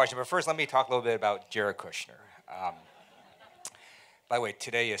answer that question, but first let me talk a little bit about Jared Kushner. By the way,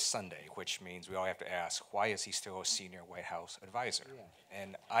 today is Sunday, which means we all have to ask, why is he still a senior White House advisor?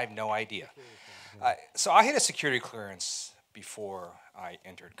 And I have no idea. So I had a security clearance before I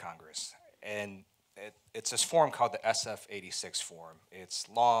entered Congress, and it's this form called the SF-86 form. It's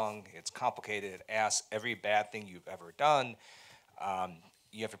long, it's complicated, it asks every bad thing you've ever done.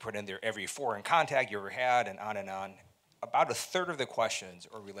 You have to put in there every foreign contact you ever had, and on and on. About a third of the questions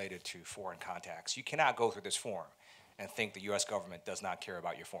are related to foreign contacts. You cannot go through this form and think the U.S. government does not care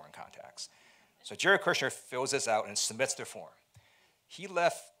about your foreign contacts. So Jared Kushner fills this out and submits the form. He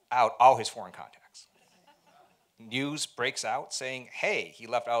left out all his foreign contacts. news breaks out saying, hey, he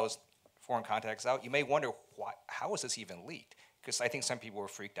left all his foreign contacts out, you may wonder, how was this even leaked? Because I think some people were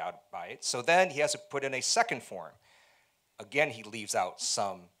freaked out by it. So then he has to put in a second form. Again, he leaves out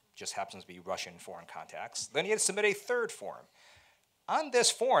some, just happens to be Russian foreign contacts. Then he had to submit a third form. On this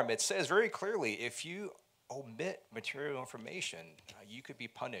form, it says very clearly, if you omit material information, you could be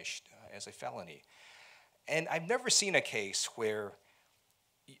punished as a felony. And I've never seen a case where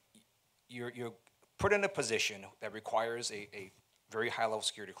you're put in a position that requires a very high-level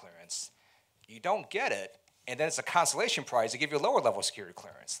security clearance. You don't get it, and then it's a consolation prize to give you a lower-level security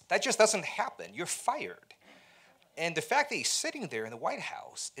clearance. That just doesn't happen. You're fired. And the fact that he's sitting there in the White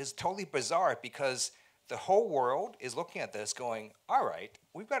House is totally bizarre because the whole world is looking at this going, all right,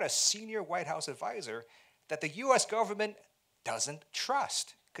 we've got a senior White House advisor that the U.S. government doesn't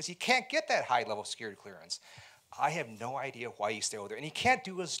trust because he can't get that high-level security clearance. I have no idea why he's still there. And he can't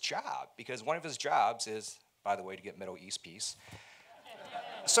do his job because one of his jobs is, by the way, to get Middle East peace.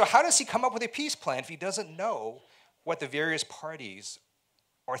 So how does he come up with a peace plan if he doesn't know what the various parties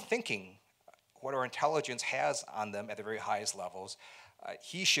are thinking, what our intelligence has on them at the very highest levels?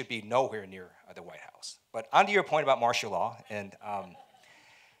 He should be nowhere near the White House. But on to your point about martial law and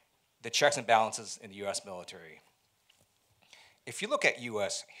the checks and balances in the U.S. military. If you look at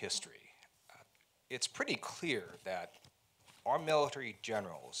U.S. history, it's pretty clear that our military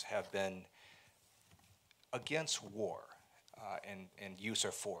generals have been against war and use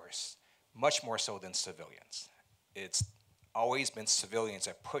of force, much more so than civilians. It's always been civilians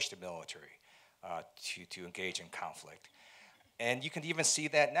that push the military to engage in conflict. And you can even see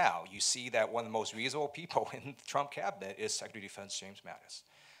that now. You see that one of the most reasonable people in the Trump cabinet is Secretary of Defense James Mattis.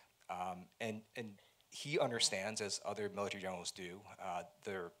 And he understands, as other military generals do,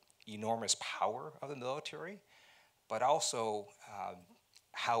 the enormous power of the military, but also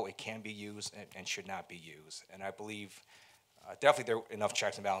how it can be used and should not be used. And I believe definitely there are enough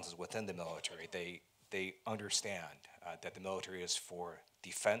checks and balances within the military. They understand that the military is for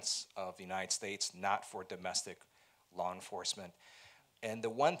defense of the United States, not for domestic law enforcement. And the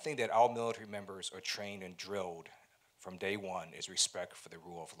one thing that all military members are trained and drilled from day one is respect for the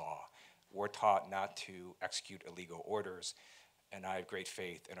rule of law. We're taught not to execute illegal orders, and I have great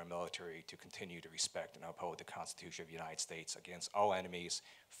faith in our military to continue to respect and uphold the Constitution of the United States against all enemies,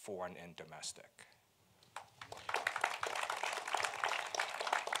 foreign and domestic.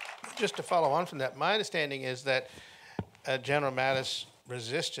 Just to follow on from that, my understanding is that General Mattis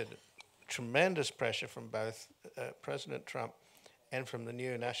resisted tremendous pressure from both President Trump and from the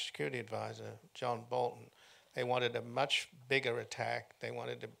new National Security Advisor, John Bolton. They wanted a much bigger attack. They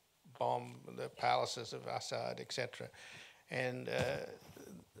wanted to bomb the palaces of Assad, etc. And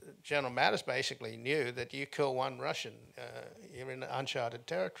General Mattis basically knew that you kill one Russian, you're in uncharted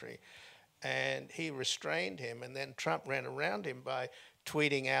territory. And he restrained him, and then Trump ran around him by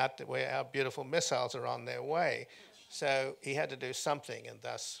tweeting out that our beautiful missiles are on their way. So he had to do something, and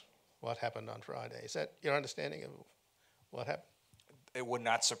thus what happened on Friday. Is that your understanding of what happened? It would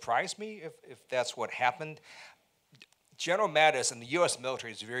not surprise me if that's what happened. General Mattis and the U.S.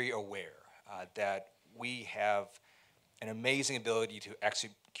 military is very aware that we have an amazing ability to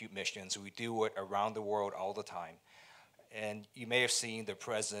execute missions. We do it around the world all the time. And you may have seen the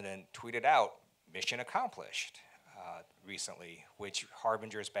president tweeted out, "Mission accomplished," recently, which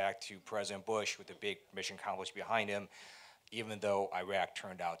harbingers back to President Bush with the big mission accomplished behind him, even though Iraq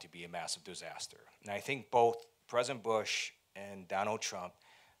turned out to be a massive disaster. And I think both President Bush and Donald Trump,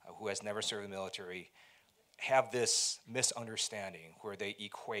 who has never served in the military, have this misunderstanding where they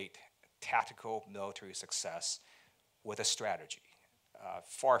equate tactical military success with a strategy.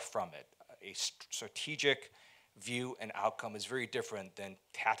 Far from it. A strategic view and outcome is very different than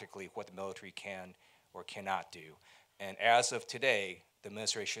tactically what the military can or cannot do. And as of today, the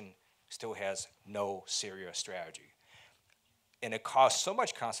administration still has no serious strategy. And it caused so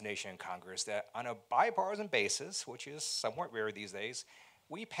much consternation in Congress that on a bipartisan basis, which is somewhat rare these days,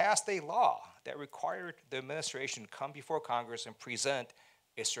 we passed a law that required the administration to come before Congress and present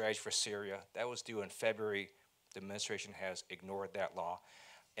a strategy for Syria. That was due in February. The administration has ignored that law.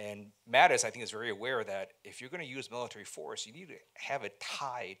 And Mattis, I think, is very aware that if you're going to use military force, you need to have it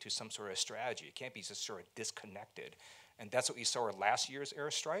tied to some sort of strategy. It can't be just sort of disconnected. And that's what we saw in last year's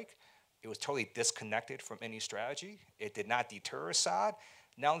airstrike. It was totally disconnected from any strategy. It did not deter Assad.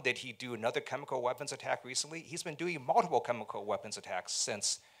 Not only did he do another chemical weapons attack recently, he's been doing multiple chemical weapons attacks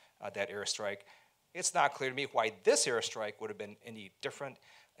since that airstrike. It's not clear to me why this airstrike would have been any different.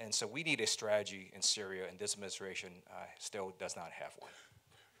 And so we need a strategy in Syria, and this administration still does not have one.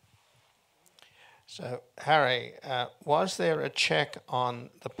 So, Harry, was there a check on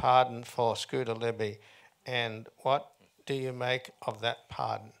the pardon for Scooter Libby And what do you make of that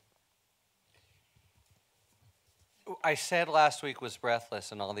pardon? I said last week was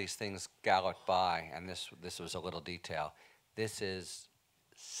breathless and all these things galloped by, and this was a little detail. This is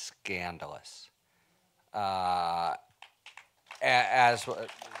scandalous. As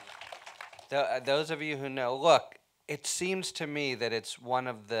those of you who know, look, it seems to me that it's one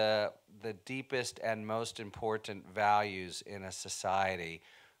of the deepest and most important values in a society,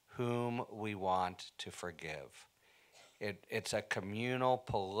 whom we want to forgive. It's a communal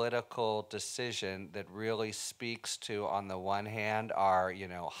political decision that really speaks to, on the one hand, our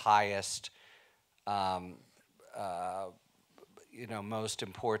highest, most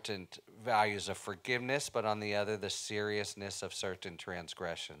important values of forgiveness, but on the other, the seriousness of certain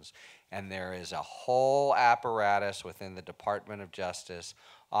transgressions. And there is a whole apparatus within the Department of Justice,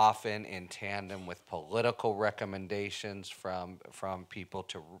 often in tandem with political recommendations from people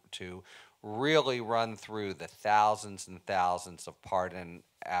to really run through the thousands and thousands of pardon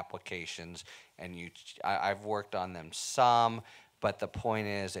applications. And I've worked on them some, but the point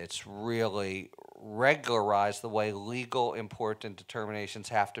is, it's really regularized the way legal important determinations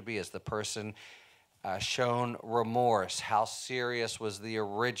have to be. Is the person shown remorse? How serious was the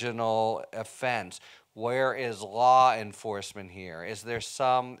original offense? Where is law enforcement here? Is there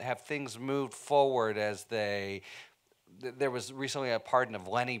have things moved forward as there was recently a pardon of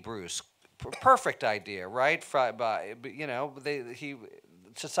Lenny Bruce. Perfect idea, right?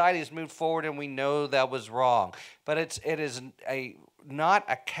 Society has moved forward, and we know that was wrong. But it is not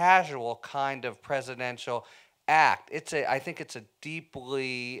a casual kind of presidential act. I think it's a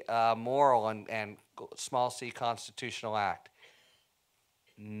deeply moral and small c constitutional act.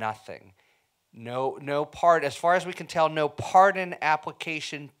 Nothing. No part, as far as we can tell, no pardon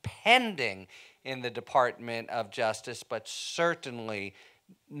application pending in the Department of Justice, but certainly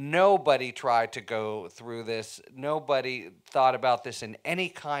nobody tried to go through this. Nobody thought about this in any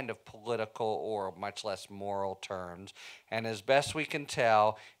kind of political or much less moral terms. And as best we can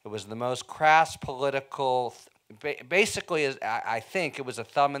tell, it was the most crass political. Basically, I think it was a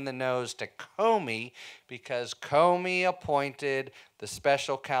thumb in the nose to Comey, because Comey appointed the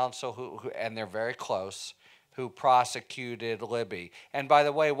special counsel who and they're very close, who prosecuted Libby. And by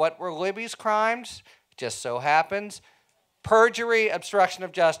the way, what were Libby's crimes? Just so happens, perjury, obstruction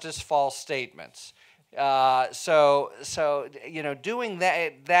of justice, false statements. So doing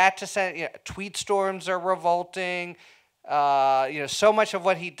that to send, tweet storms are revolting. So much of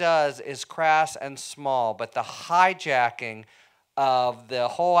what he does is crass and small, but the hijacking of the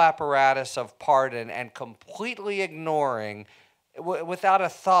whole apparatus of pardon and completely ignoring, without a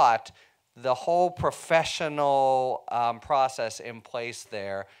thought, the whole professional process in place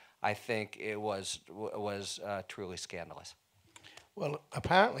there, I think it was truly scandalous. Well,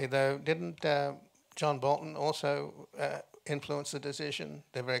 apparently, though, didn't John Bolton also influence the decision?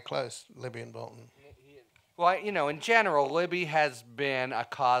 They're very close, Libby and Bolton. Well, in general, Libby has been a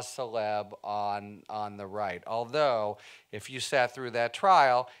cause celeb on the right. Although, if you sat through that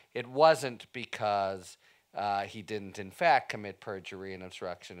trial, it wasn't because he didn't, in fact, commit perjury and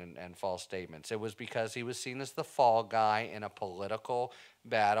obstruction and false statements. It was because he was seen as the fall guy in a political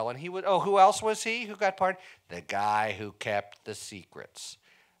battle. And who else was he who got pardoned? The guy who kept the secrets.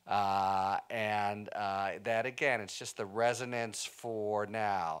 That again, it's just the resonance for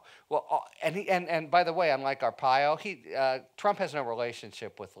now. Well, and by the way, unlike Arpaio, Trump has no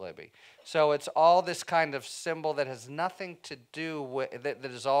relationship with Libby, so it's all this kind of symbol that has nothing to do with that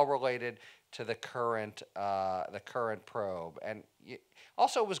is all related to the current probe. And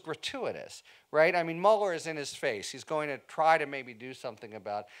also, it was gratuitous, right? I mean, Mueller is in his face. He's going to try to maybe do something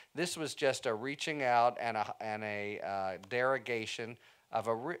about this. Was just a reaching out and a derogation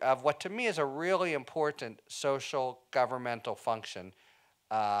of what to me is a really important social governmental function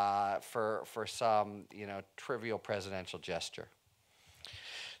for some trivial presidential gesture.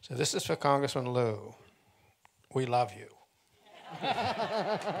 So this is for Congressman Lieu. We love you.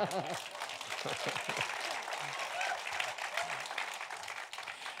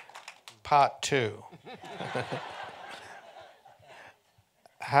 Part 2.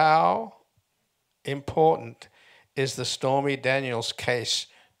 How important is the Stormy Daniels case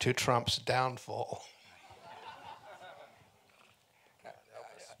to Trump's downfall?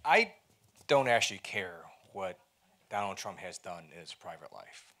 I don't actually care what Donald Trump has done in his private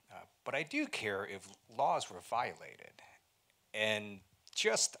life, but I do care if laws were violated. And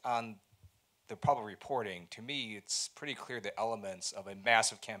just on the public reporting, to me, it's pretty clear the elements of a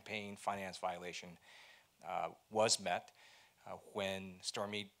massive campaign finance violation was met when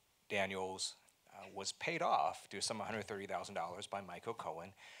Stormy Daniels was paid off to some $130,000 by Michael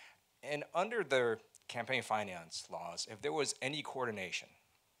Cohen. And under the campaign finance laws, if there was any coordination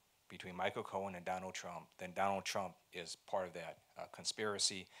between Michael Cohen and Donald Trump, then Donald Trump is part of that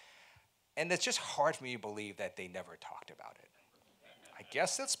conspiracy. And it's just hard for me to believe that they never talked about it. I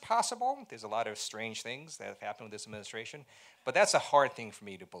guess it's possible. There's a lot of strange things that have happened with this administration, but that's a hard thing for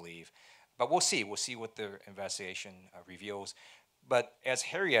me to believe. But we'll see. We'll see what the investigation reveals. But as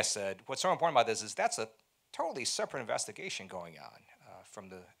Harry has said, what's so important about this is that's a totally separate investigation going on from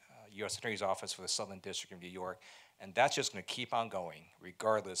the U.S. Attorney's Office for the Southern District of New York, and that's just going to keep on going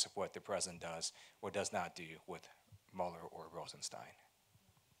regardless of what the president does or does not do with Mueller or Rosenstein.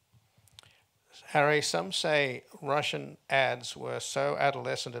 Harry, some say Russian ads were so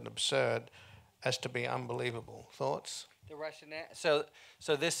adolescent and absurd as to be unbelievable. Thoughts? The Russian ad?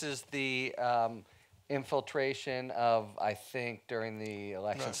 So this is the infiltration of, I think, during the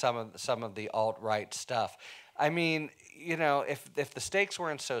election, Right. some of the alt-right stuff. I mean, you know, if the stakes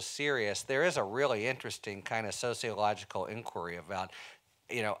weren't so serious, there is a really interesting kind of sociological inquiry about,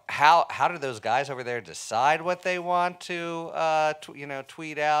 you know, how do those guys over there decide what they want to,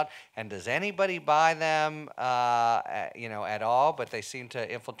 tweet out, and does anybody buy them, at all? But they seem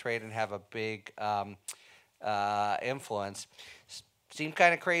to infiltrate and have a big influence. Seem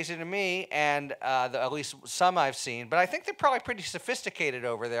kind of crazy to me, and at least some I've seen. But I think they're probably pretty sophisticated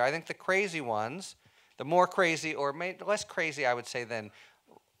over there. I think the crazy ones, the more crazy, or less crazy, I would say, than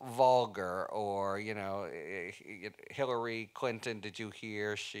vulgar, or, Hillary Clinton, did you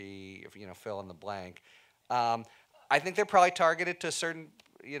hear? She, fill in the blank. I think they're probably targeted to a certain,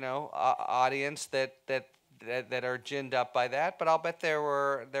 audience that are ginned up by that. But I'll bet there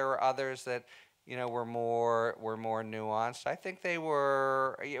were others that, were more nuanced. I think they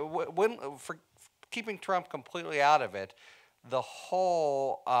were, for keeping Trump completely out of it, the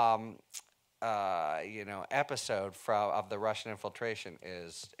whole episode of the Russian infiltration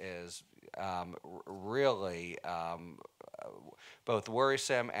is really both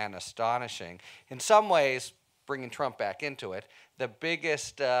worrisome and astonishing. In some ways, bringing Trump back into it, the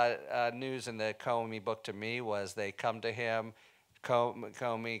biggest news in the Comey book to me was they come to him.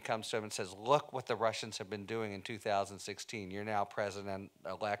 Comey comes to him and says, "Look what the Russians have been doing in 2016. You're now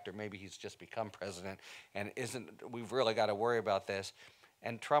president-elect," or maybe he's just become president, and we've really got to worry about this.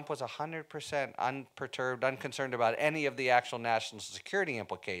 And Trump was 100% unperturbed, unconcerned about any of the actual national security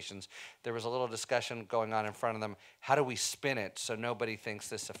implications. There was a little discussion going on in front of them. How do we spin it so nobody thinks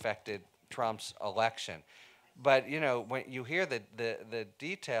this affected Trump's election? But, when you hear the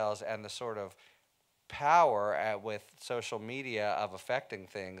details and the sort of power with social media of affecting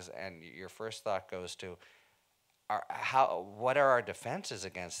things, and your first thought goes to, what are our defenses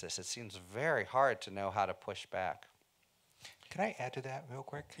against this? It seems very hard to know how to push back. Can I add to that real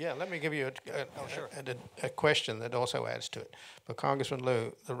quick? Yeah, let me give you Sure. a question that also adds to it. But Congressman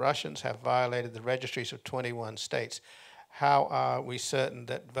Lieu, the Russians have violated the registries of 21 states. How are we certain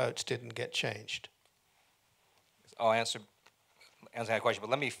that votes didn't get changed? I'll answer that question, but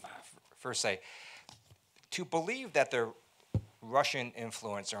let me first say, to believe that the Russian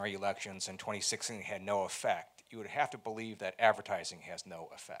influence in our elections in 2016 had no effect, you would have to believe that advertising has no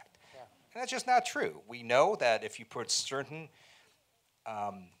effect. Yeah. And that's just not true. We know that if you put certain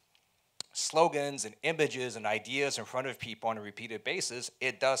slogans and images and ideas in front of people on a repeated basis,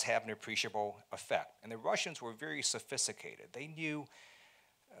 it does have an appreciable effect. And the Russians were very sophisticated. They knew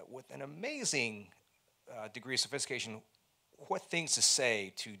with an amazing degree of sophistication what things to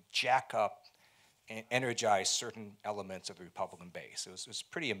say to jack up and energize certain elements of the Republican base. It was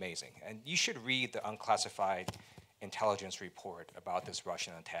pretty amazing. And you should read the unclassified intelligence report about this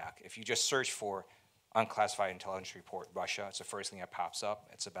Russian attack. If you just search for unclassified intelligence report Russia, it's the first thing that pops up.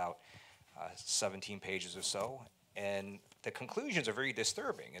 It's about 17 pages or so. And the conclusions are very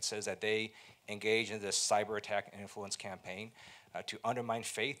disturbing. It says that they engaged in this cyber attack and influence campaign to undermine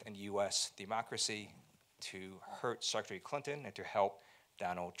faith in U.S. democracy, to hurt Secretary Clinton, and to help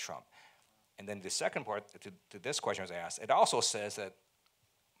Donald Trump. And then the second part to this question was asked, it also says that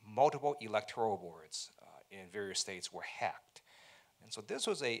multiple electoral boards in various states were hacked. And so this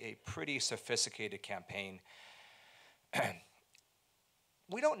was a pretty sophisticated campaign.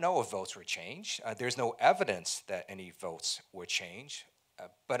 We don't know if votes were changed. There's no evidence that any votes were changed.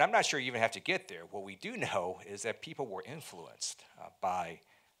 But I'm not sure you even have to get there. What we do know is that people were influenced by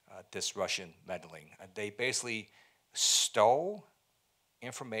this Russian meddling. They basically stole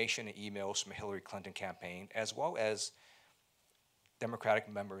information and emails from the Hillary Clinton campaign, as well as Democratic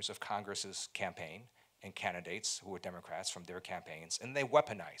members of Congress's campaign and candidates who were Democrats from their campaigns, and they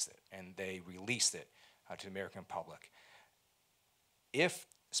weaponized it, and they released it to the American public. If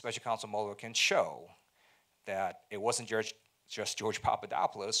Special Counsel Mueller can show that it wasn't just George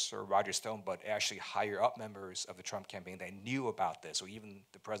Papadopoulos or Roger Stone, but actually higher up members of the Trump campaign that knew about this, or even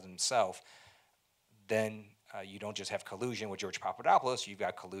the president himself, then you don't just have collusion with George Papadopoulos, you've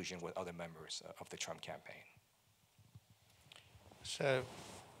got collusion with other members of the Trump campaign. So,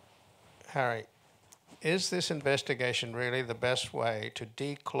 Harry, is this investigation really the best way to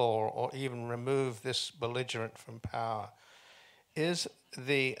declaw or even remove this belligerent from power? Is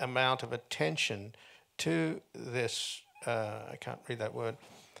the amount of attention to this, I can't read that word,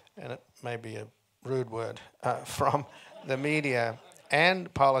 and it may be a rude word, from the media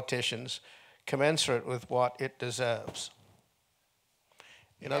and politicians commensurate with what it deserves?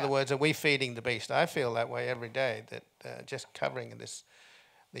 In other words, are we feeding the beast? I feel that way every day, that just covering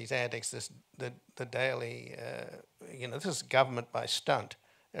these antics, the daily, this is government by stunt.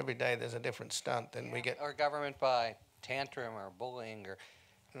 Every day there's a different stunt, and we get... Or government by tantrum or bullying, or...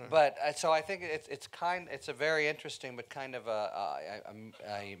 But so I think it's a very interesting but kind of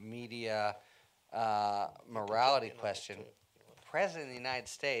a media morality question. President of the United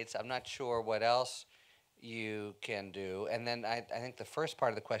States, I'm not sure what else you can do. And then I think the first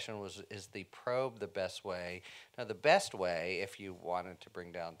part of the question was, is the probe the best way? Now, the best way, if you wanted to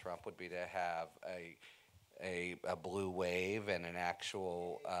bring down Trump, would be to have a blue wave and an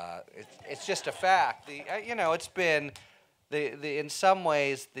actual. It's just a fact. It's been in some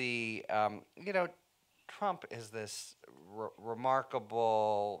ways Trump is this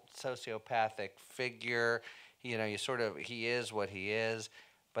remarkable sociopathic figure. He is what he is.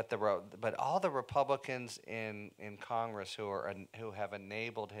 But all the Republicans in Congress who have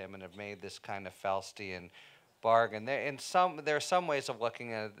enabled him and have made this kind of Faustian bargain, there are some ways of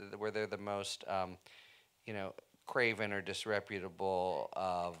looking at it where they're the most craven or disreputable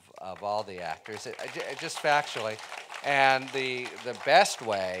of all the actors, just factually. And the best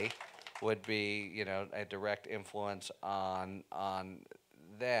way would be a direct influence on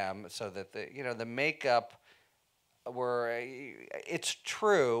them, so that the makeup. It's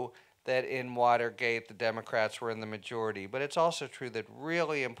true that in Watergate the Democrats were in the majority, but it's also true that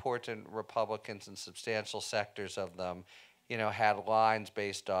really important Republicans and substantial sectors of them, had lines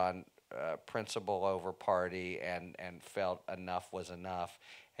based on principle over party and felt enough was enough.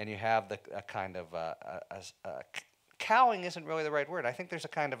 And you have a kind of cowing isn't really the right word. I think there's a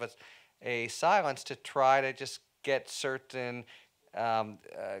kind of a silence to try to just get certain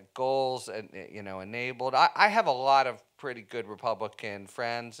goals enabled. I have a lot of pretty good Republican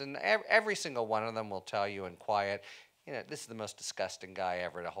friends, and every single one of them will tell you in quiet, this is the most disgusting guy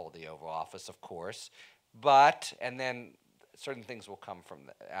ever to hold the Oval Office, of course. And then certain things will come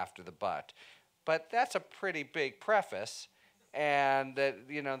from after the but. But that's a pretty big preface, and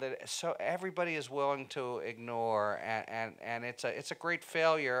so everybody is willing to ignore, and it's a great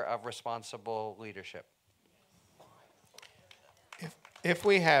failure of responsible leadership. If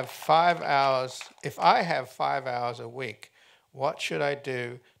we have 5 hours, if I have 5 hours a week, what should I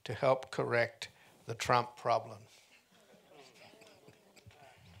do to help correct the Trump problem?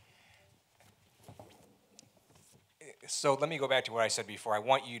 So let me go back to what I said before. I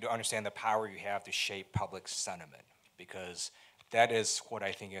want you to understand the power you have to shape public sentiment, because that is what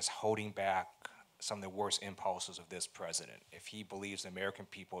I think is holding back some of the worst impulses of this president. If he believes the American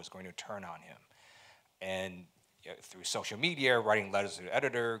people is going to turn on him, and through social media, writing letters to the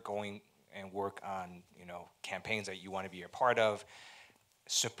editor, going and work on campaigns that you want to be a part of,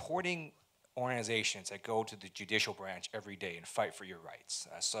 supporting organizations that go to the judicial branch every day and fight for your rights.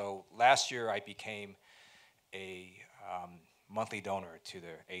 So last year I became a monthly donor to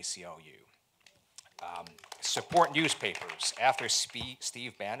the ACLU. Support newspapers. After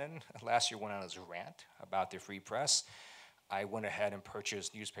Steve Bannon last year went on his rant about the free press, I went ahead and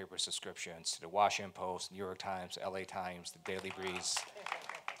purchased newspaper subscriptions to the Washington Post, New York Times, LA Times, the Daily Breeze,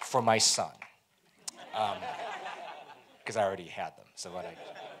 for my son, because I already had them.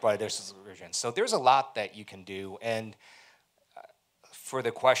 But there's subscriptions. So there's a lot that you can do. And for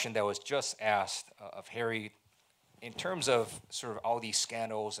the question that was just asked of Harry, in terms of sort of all these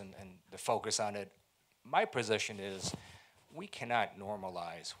scandals and the focus on it, my position is we cannot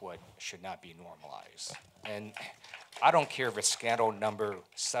normalize what should not be normalized. And I don't care if it's scandal number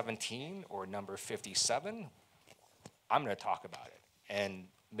 17 or number 57, I'm going to talk about it and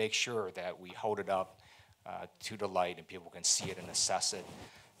make sure that we hold it up to the light and people can see it and assess it.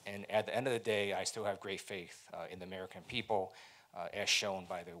 And at the end of the day, I still have great faith in the American people, as shown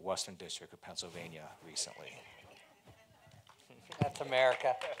by the Western District of Pennsylvania recently. That's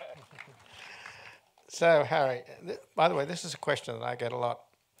America. So, Harry, by the way, this is a question that I get a lot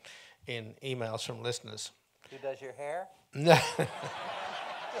in emails from listeners. Who does your hair? No.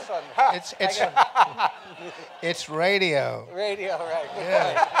 This one. It's radio. Radio, right.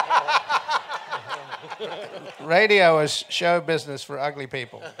 Yeah. Radio is show business for ugly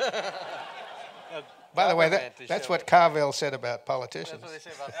people. By the way, that's what Carville said about politicians. That's what they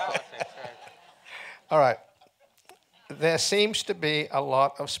say about politics, right? All right. There seems to be a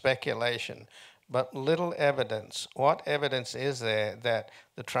lot of speculation, but little evidence. What evidence is there that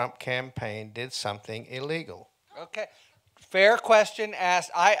the Trump campaign did something illegal? Okay. Fair question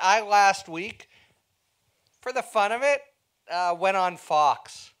asked. I last week, for the fun of it, went on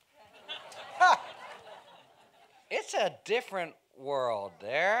Fox. It's a different world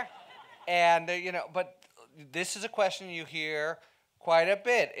there. And, but this is a question you hear quite a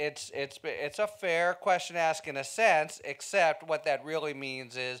bit. It's a fair question to ask in a sense, except what that really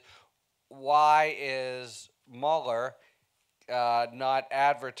means is, why is Mueller not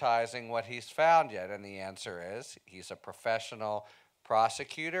advertising what he's found yet? And the answer is, he's a professional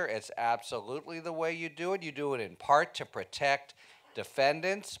prosecutor. It's absolutely the way you do it. You do it in part to protect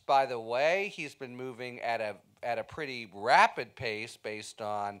defendants. By the way, he's been moving at a pretty rapid pace based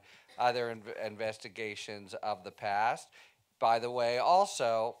on other investigations of the past. By the way,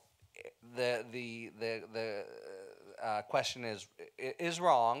 also, the question is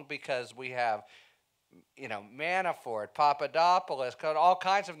wrong, because we have, Manafort, Papadopoulos, all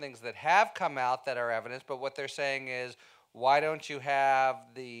kinds of things that have come out that are evidence. But what they're saying is, why don't you have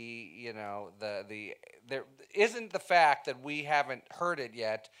there isn't the fact that we haven't heard it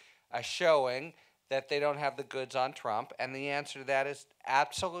yet showing that they don't have the goods on Trump? And the answer to that is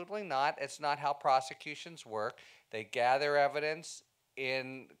absolutely not. It's not how prosecutions work. They gather evidence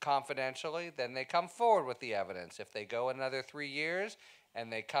confidentially, then they come forward with the evidence. If they go another 3 years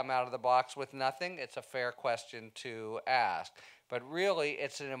and they come out of the box with nothing, it's a fair question to ask. But really,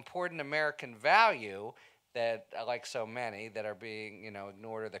 it's an important American value that, like so many that are being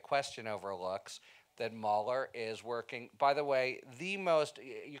ignored or the question overlooks, that Mueller is working. By the way,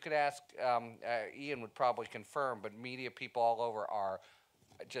 you could ask, Ian would probably confirm, but media people all over are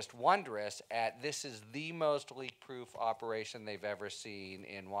just wondrous at this is the most leak-proof operation they've ever seen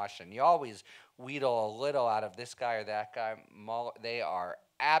in Washington. You always wheedle a little out of this guy or that guy. Mueller, they are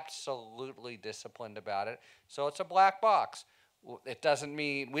absolutely disciplined about it. So it's a black box. It doesn't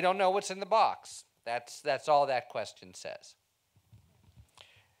mean we don't know what's in the box. That's all that question says.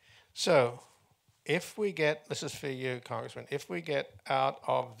 So, if we get, this is for you, Congressman, if we get out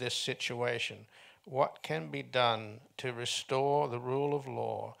of this situation, what can be done to restore the rule of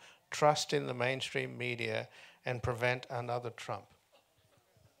law, trust in the mainstream media, and prevent another Trump?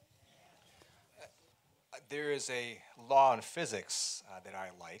 There is a law in physics that I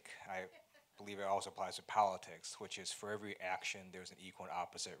like. I believe it also applies to politics, which is for every action, there's an equal and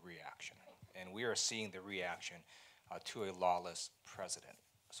opposite reaction. And we are seeing the reaction to a lawless president.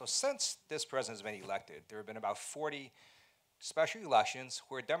 So since this president has been elected, there have been about 40 special elections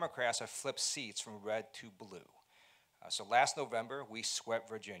where Democrats have flipped seats from red to blue. So last November, we swept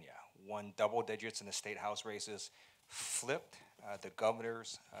Virginia, won double digits in the state house races, flipped the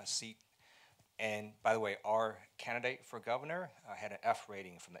governor's seat. And by the way, our candidate for governor had an F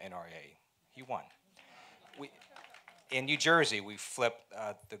rating from the NRA. He won. In New Jersey, we flipped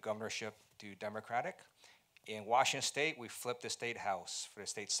the governorship to Democratic. In Washington State, we flipped the state house for the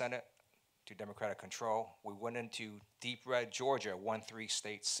state Senate to Democratic control. We went into deep red Georgia, won 3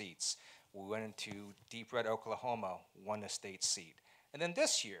 state seats. We went into deep red Oklahoma, won a state seat. And then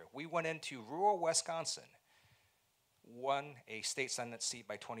this year, we went into rural Wisconsin, won a state Senate seat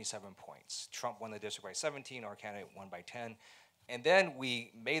by 27 points. Trump won the district by 17, our candidate won by 10. And then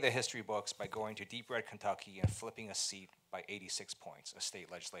we made the history books by going to deep red Kentucky and flipping a seat by 86 points, a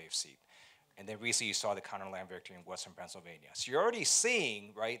state legislative seat. And then recently you saw the counterland victory in Western Pennsylvania. So you're already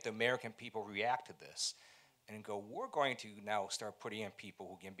seeing, right, the American people react to this and go, we're going to now start putting in people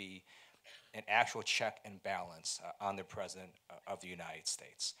who can be an actual check and balance on the president of the United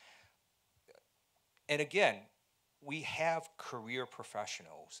States. And again, we have career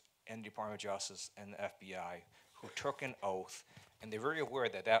professionals in the Department of Justice and the FBI who took an oath, and they're very aware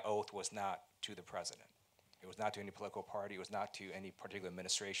that that oath was not to the president. It was not to any political party. It was not to any particular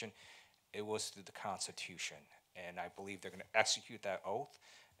administration. It was to the Constitution, and I believe they're going to execute that oath,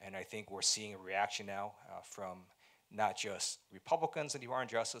 and I think we're seeing a reaction now from not just Republicans in the Department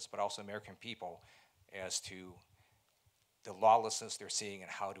of Justice, but also American people as to the lawlessness they're seeing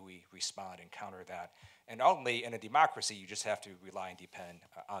and how do we respond and counter that. And ultimately, in a democracy, you just have to rely and depend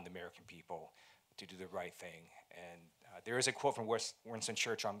on the American people to do the right thing. And there is a quote from Winston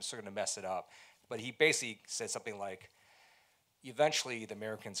Churchill, I'm just going to mess it up, but he basically said something like, eventually, the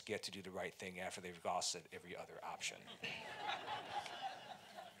Americans get to do the right thing after they've exhausted every other option.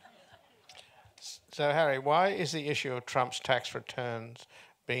 So, Harry, why is the issue of Trump's tax returns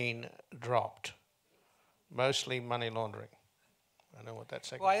being dropped? Mostly money laundering. I know what that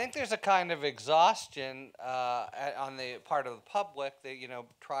second. Well, I think there's a kind of exhaustion on the part of the public that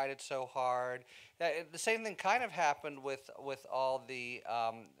tried it so hard. The same thing kind of happened with all the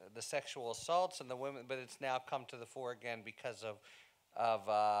sexual assaults and the women, but it's now come to the fore again because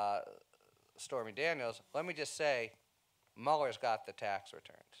of Stormy Daniels. Let me just say, Mueller's got the tax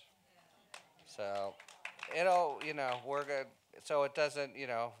returns, so we're good. So it doesn't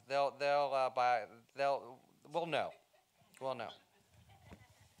we'll know. We'll know.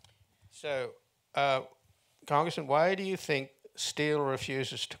 So, Congressman, why do you think Steele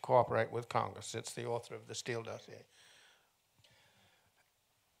refuses to cooperate with Congress? It's the author of the Steele dossier.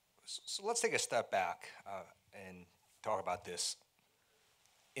 So let's take a step back and talk about this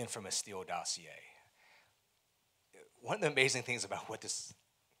infamous Steele dossier. One of the amazing things about what this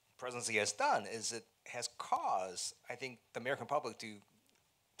presidency has done is it has caused, I think, the American public to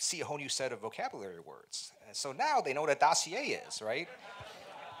see a whole new set of vocabulary words. And so now they know what a dossier is, right?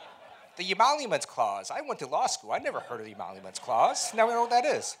 The emoluments clause. I went to law school. I never heard of the emoluments clause. Now we know what that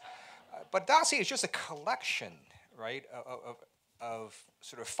is. But dossier is just a collection, right, of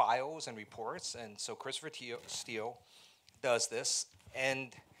sort of files and reports. And so Christopher Steele does this.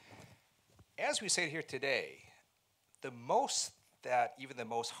 And as we say here today, the most that even the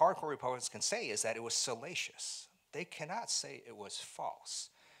most hardcore Republicans can say is that it was salacious. They cannot say it was false.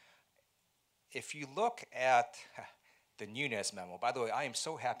 If you look at the Nunes memo, by the way, I am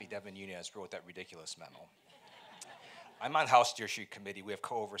so happy Devin Nunes wrote that ridiculous memo. I'm on House Judiciary Committee. We have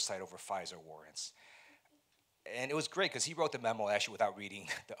co-oversight over FISA warrants. And it was great because he wrote the memo actually without reading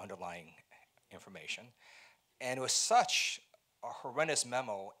the underlying information. And it was such a horrendous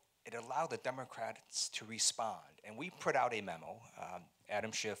memo, it allowed the Democrats to respond. And we put out a memo,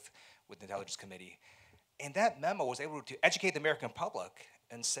 Adam Schiff with the Intelligence Committee, and that memo was able to educate the American public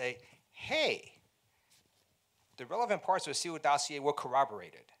and say, hey, the relevant parts of the Steele dossier were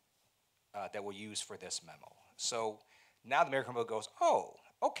corroborated that were used for this memo. So now the American public goes, oh,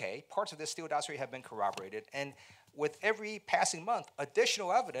 okay, parts of this Steele dossier have been corroborated. And with every passing month,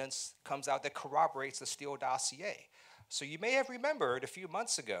 additional evidence comes out that corroborates the Steele dossier. So you may have remembered a few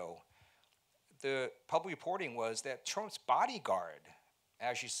months ago, the public reporting was that Trump's bodyguard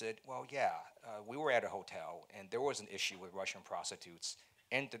actually said, well, yeah, we were at a hotel, and there was an issue with Russian prostitutes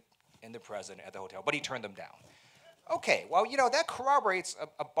and the president at the hotel, but he turned them down. Okay, well, that corroborates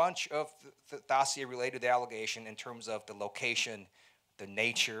a bunch of the dossier related to the allegation in terms of the location, the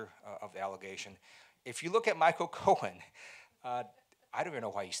nature of the allegation. If you look at Michael Cohen, I don't even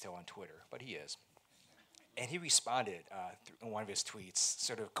know why he's still on Twitter, but he is. And he responded in one of his tweets,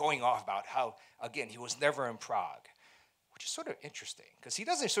 sort of going off about how, again, he was never in Prague, which is sort of interesting, because he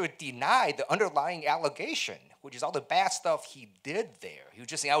doesn't sort of deny the underlying allegation, which is all the bad stuff he did there. He was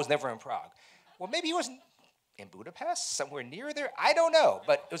just saying, I was never in Prague. Well, maybe he wasn't in Budapest, somewhere near there. I don't know,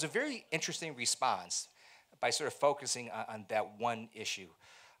 but it was a very interesting response by sort of focusing on that one issue.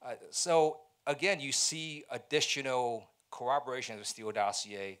 So again, you see additional corroboration of the Steele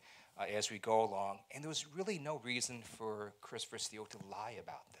dossier as we go along, and there was really no reason for Christopher Steele to lie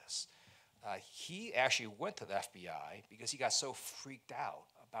about this. He actually went to the FBI because he got so freaked out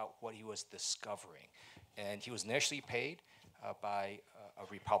about what he was discovering. And he was initially paid by a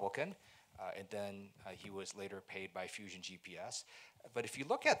Republican, and then he was later paid by Fusion GPS. But if you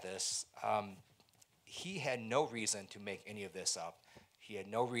look at this, he had no reason to make any of this up. He had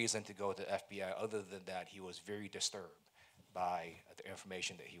no reason to go to the FBI other than that he was very disturbed by the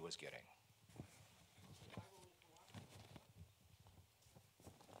information that he was getting.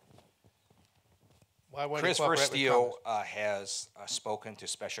 Christopher Steele has spoken to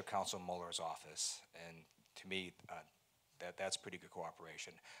Special Counsel Mueller's office, and to me, that's pretty good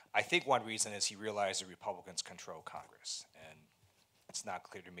cooperation. I think one reason is he realized the Republicans control Congress, and it's not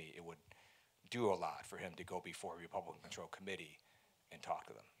clear to me it would do a lot for him to go before a Republican-controlled committee and talk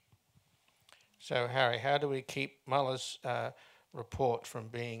to them. So, Harry, how do we keep Mueller's report from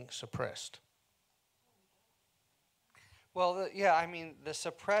being suppressed? Well, yeah, I mean, the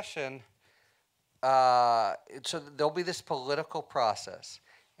suppression, so there'll be this political process,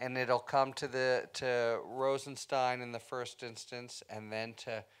 and it'll come to Rosenstein in the first instance, and then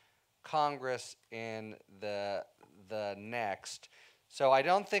to Congress in the next. So I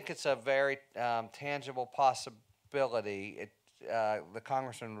don't think it's a very tangible possibility. The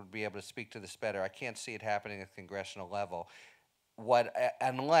congressman would be able to speak to this better. I can't see it happening at the congressional level.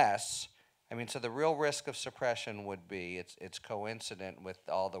 Unless, I mean, so the real risk of suppression would be it's coincident with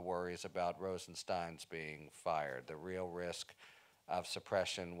all the worries about Rosenstein's being fired. The real risk of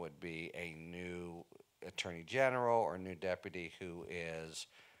suppression would be a new attorney general or new deputy who is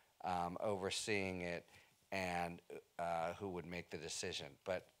overseeing it and who would make the decision.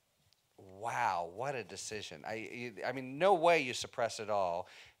 But wow, what a decision. I mean, no way you suppress it all.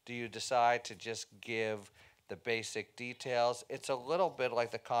 Do you decide to just give the basic details? It's a little bit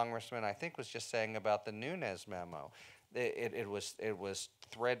like the congressman, I think, was just saying about the Nunes memo. It was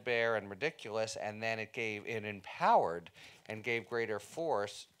threadbare and ridiculous, and then it empowered and gave greater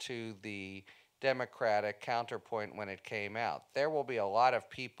force to the Democratic counterpoint when it came out. There will be a lot of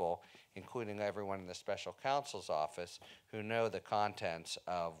people, including everyone in the special counsel's office, who know the contents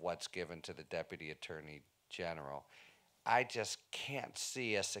of what's given to the deputy attorney general. I just can't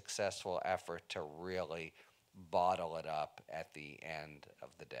see a successful effort to really bottle it up at the end of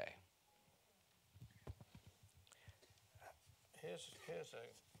the day. Here's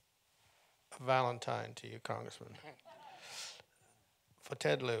a Valentine to you, Congressman. For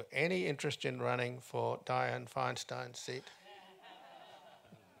Ted Lieu, any interest in running for Dianne Feinstein's seat?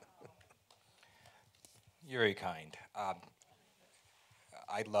 You're very kind.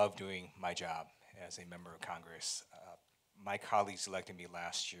 I love doing my job as a member of Congress. My colleagues elected me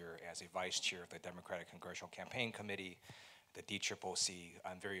last year as a vice chair of the Democratic Congressional Campaign Committee, the DCCC.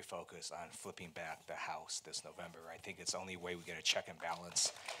 I'm very focused on flipping back the House this November. I think it's the only way we get a check and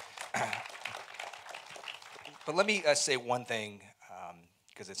balance. But let me say one thing,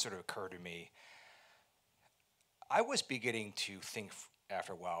 because it sort of occurred to me. I was beginning to think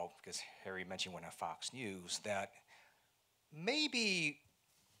after a while, because Harry mentioned one on Fox News, that maybe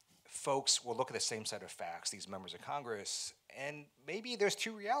folks will look at the same set of facts, these members of Congress, and maybe there's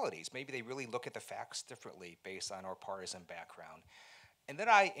two realities. Maybe they really look at the facts differently based on our partisan background. And then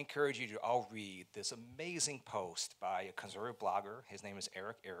I encourage you to all read this amazing post by a conservative blogger. His name is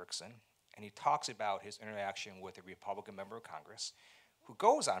Eric Erickson, and he talks about his interaction with a Republican member of Congress who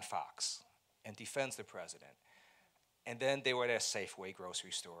goes on Fox and defends the president. And then they were at a Safeway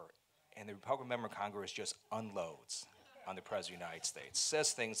grocery store, and the Republican member of Congress just unloads on the President of the United States,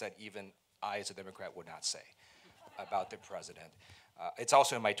 says things that even I as a Democrat would not say about the president. It's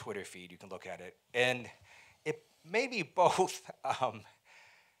also in my Twitter feed. You can look at it. And it made me both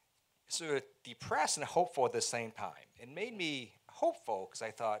sort of depressed and hopeful at the same time. It made me hopeful because I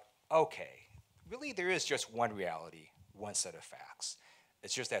thought, okay, really there is just one reality, one set of facts.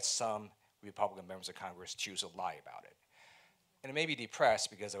 It's just that some Republican members of Congress choose to lie about it. And it made me depressed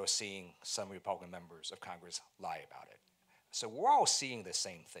because I was seeing some Republican members of Congress lie about it. So we're all seeing the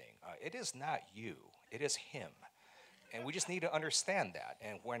same thing. It is not you, it is him. And we just need to understand that.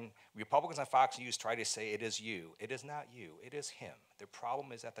 And when Republicans on Fox News try to say it is you, it is not you, it is him. The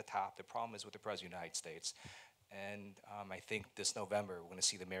problem is at the top. The problem is with the President of the United States. And I think this November we're going to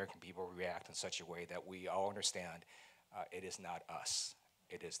see the American people react in such a way that we all understand it is not us,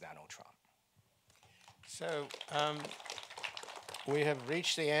 it is Donald Trump. So we have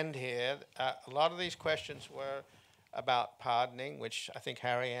reached the end here. A lot of these questions were about pardoning, which I think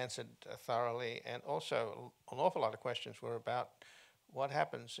Harry answered thoroughly, and also an awful lot of questions were about what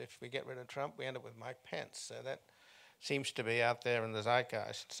happens if we get rid of Trump, we end up with Mike Pence. So that seems to be out there in the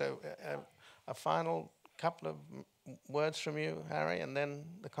zeitgeist. So a final couple of words from you, Harry, and then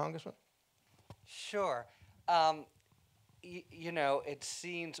the Congressman? Sure. You know, it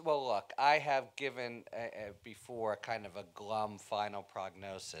seems, well, look, I have given before kind of a glum final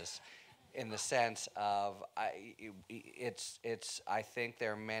prognosis in the sense of I think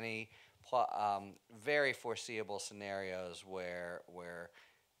there are many very foreseeable scenarios where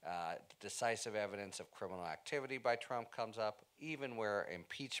decisive evidence of criminal activity by Trump comes up, even where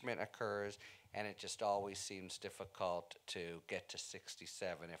impeachment occurs, and it just always seems difficult to get to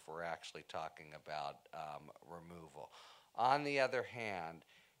 67 if we're actually talking about removal. On the other hand,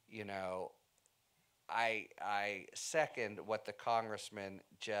 you know, I second what the congressman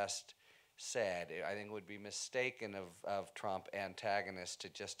just said. I think it would be mistaken of Trump antagonists to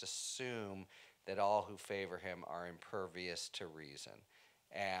just assume that all who favor him are impervious to reason.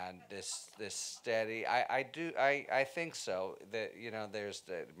 And this steady, I think so. That, you know, there's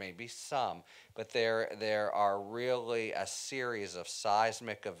maybe some, but there are really a series of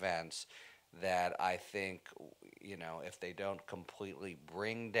seismic events that I think, you know, if they don't completely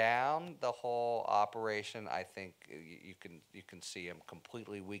bring down the whole operation, I think you can see them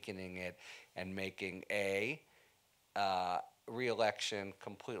completely weakening it and making A, re-election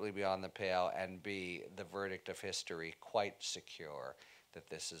completely beyond the pale, and B, the verdict of history quite secure that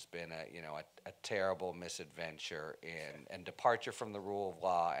this has been a terrible misadventure and departure from the rule of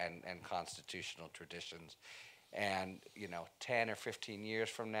law and constitutional traditions. And, you know, 10 or 15 years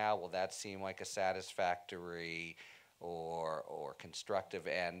from now, will that seem like a satisfactory or constructive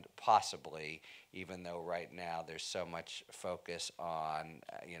end, possibly, even though right now there's so much focus on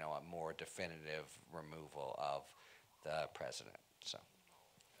a more definitive removal of the president. So,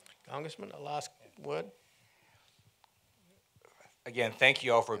 Congressman, a last word? Again, thank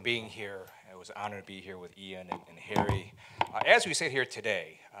you all for being here. It was an honor to be here with Ian and Harry. As we sit here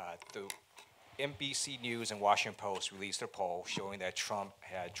today, the NBC News and Washington Post released a poll showing that Trump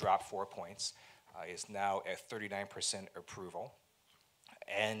had dropped 4 points, is now at 39% approval.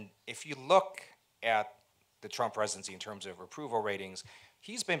 And if you look at the Trump presidency in terms of approval ratings,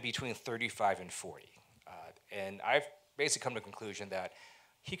 he's been between 35 and 40. And I've basically come to the conclusion that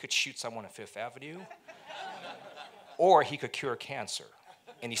he could shoot someone on Fifth Avenue, or he could cure cancer,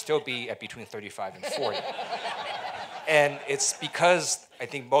 and he'd still be at between 35 and 40. And it's because I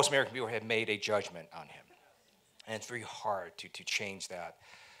think most American people have made a judgment on him. And it's very hard to change that,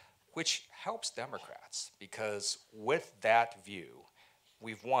 which helps Democrats, because with that view,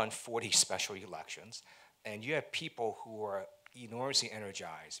 we've won 40 special elections, and you have people who are enormously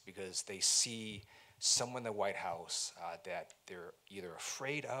energized because they see someone in the White House that they're either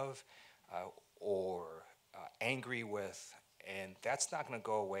afraid of or angry with, and that's not going to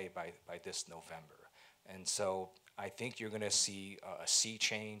go away by this November. And so I think you're going to see a sea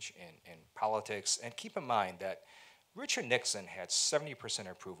change in politics. And keep in mind that Richard Nixon had 70%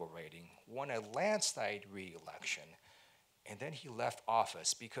 approval rating, won a landslide re-election, and then he left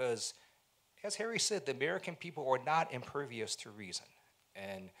office because, as Harry said, the American people are not impervious to reason.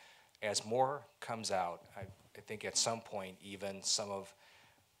 And as more comes out, I think at some point even some of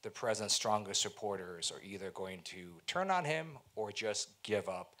the president's strongest supporters are either going to turn on him or just give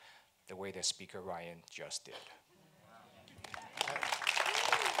up the way that Speaker Ryan just did.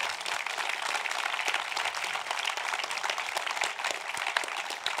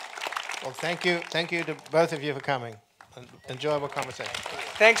 Well, thank you to both of you for coming. An enjoyable conversation.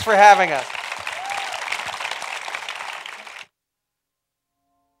 thanks for having us.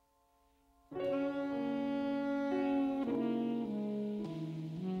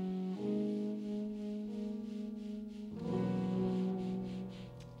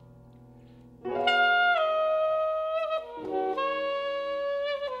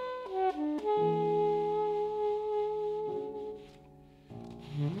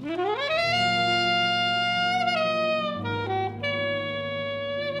 Mm-hmm.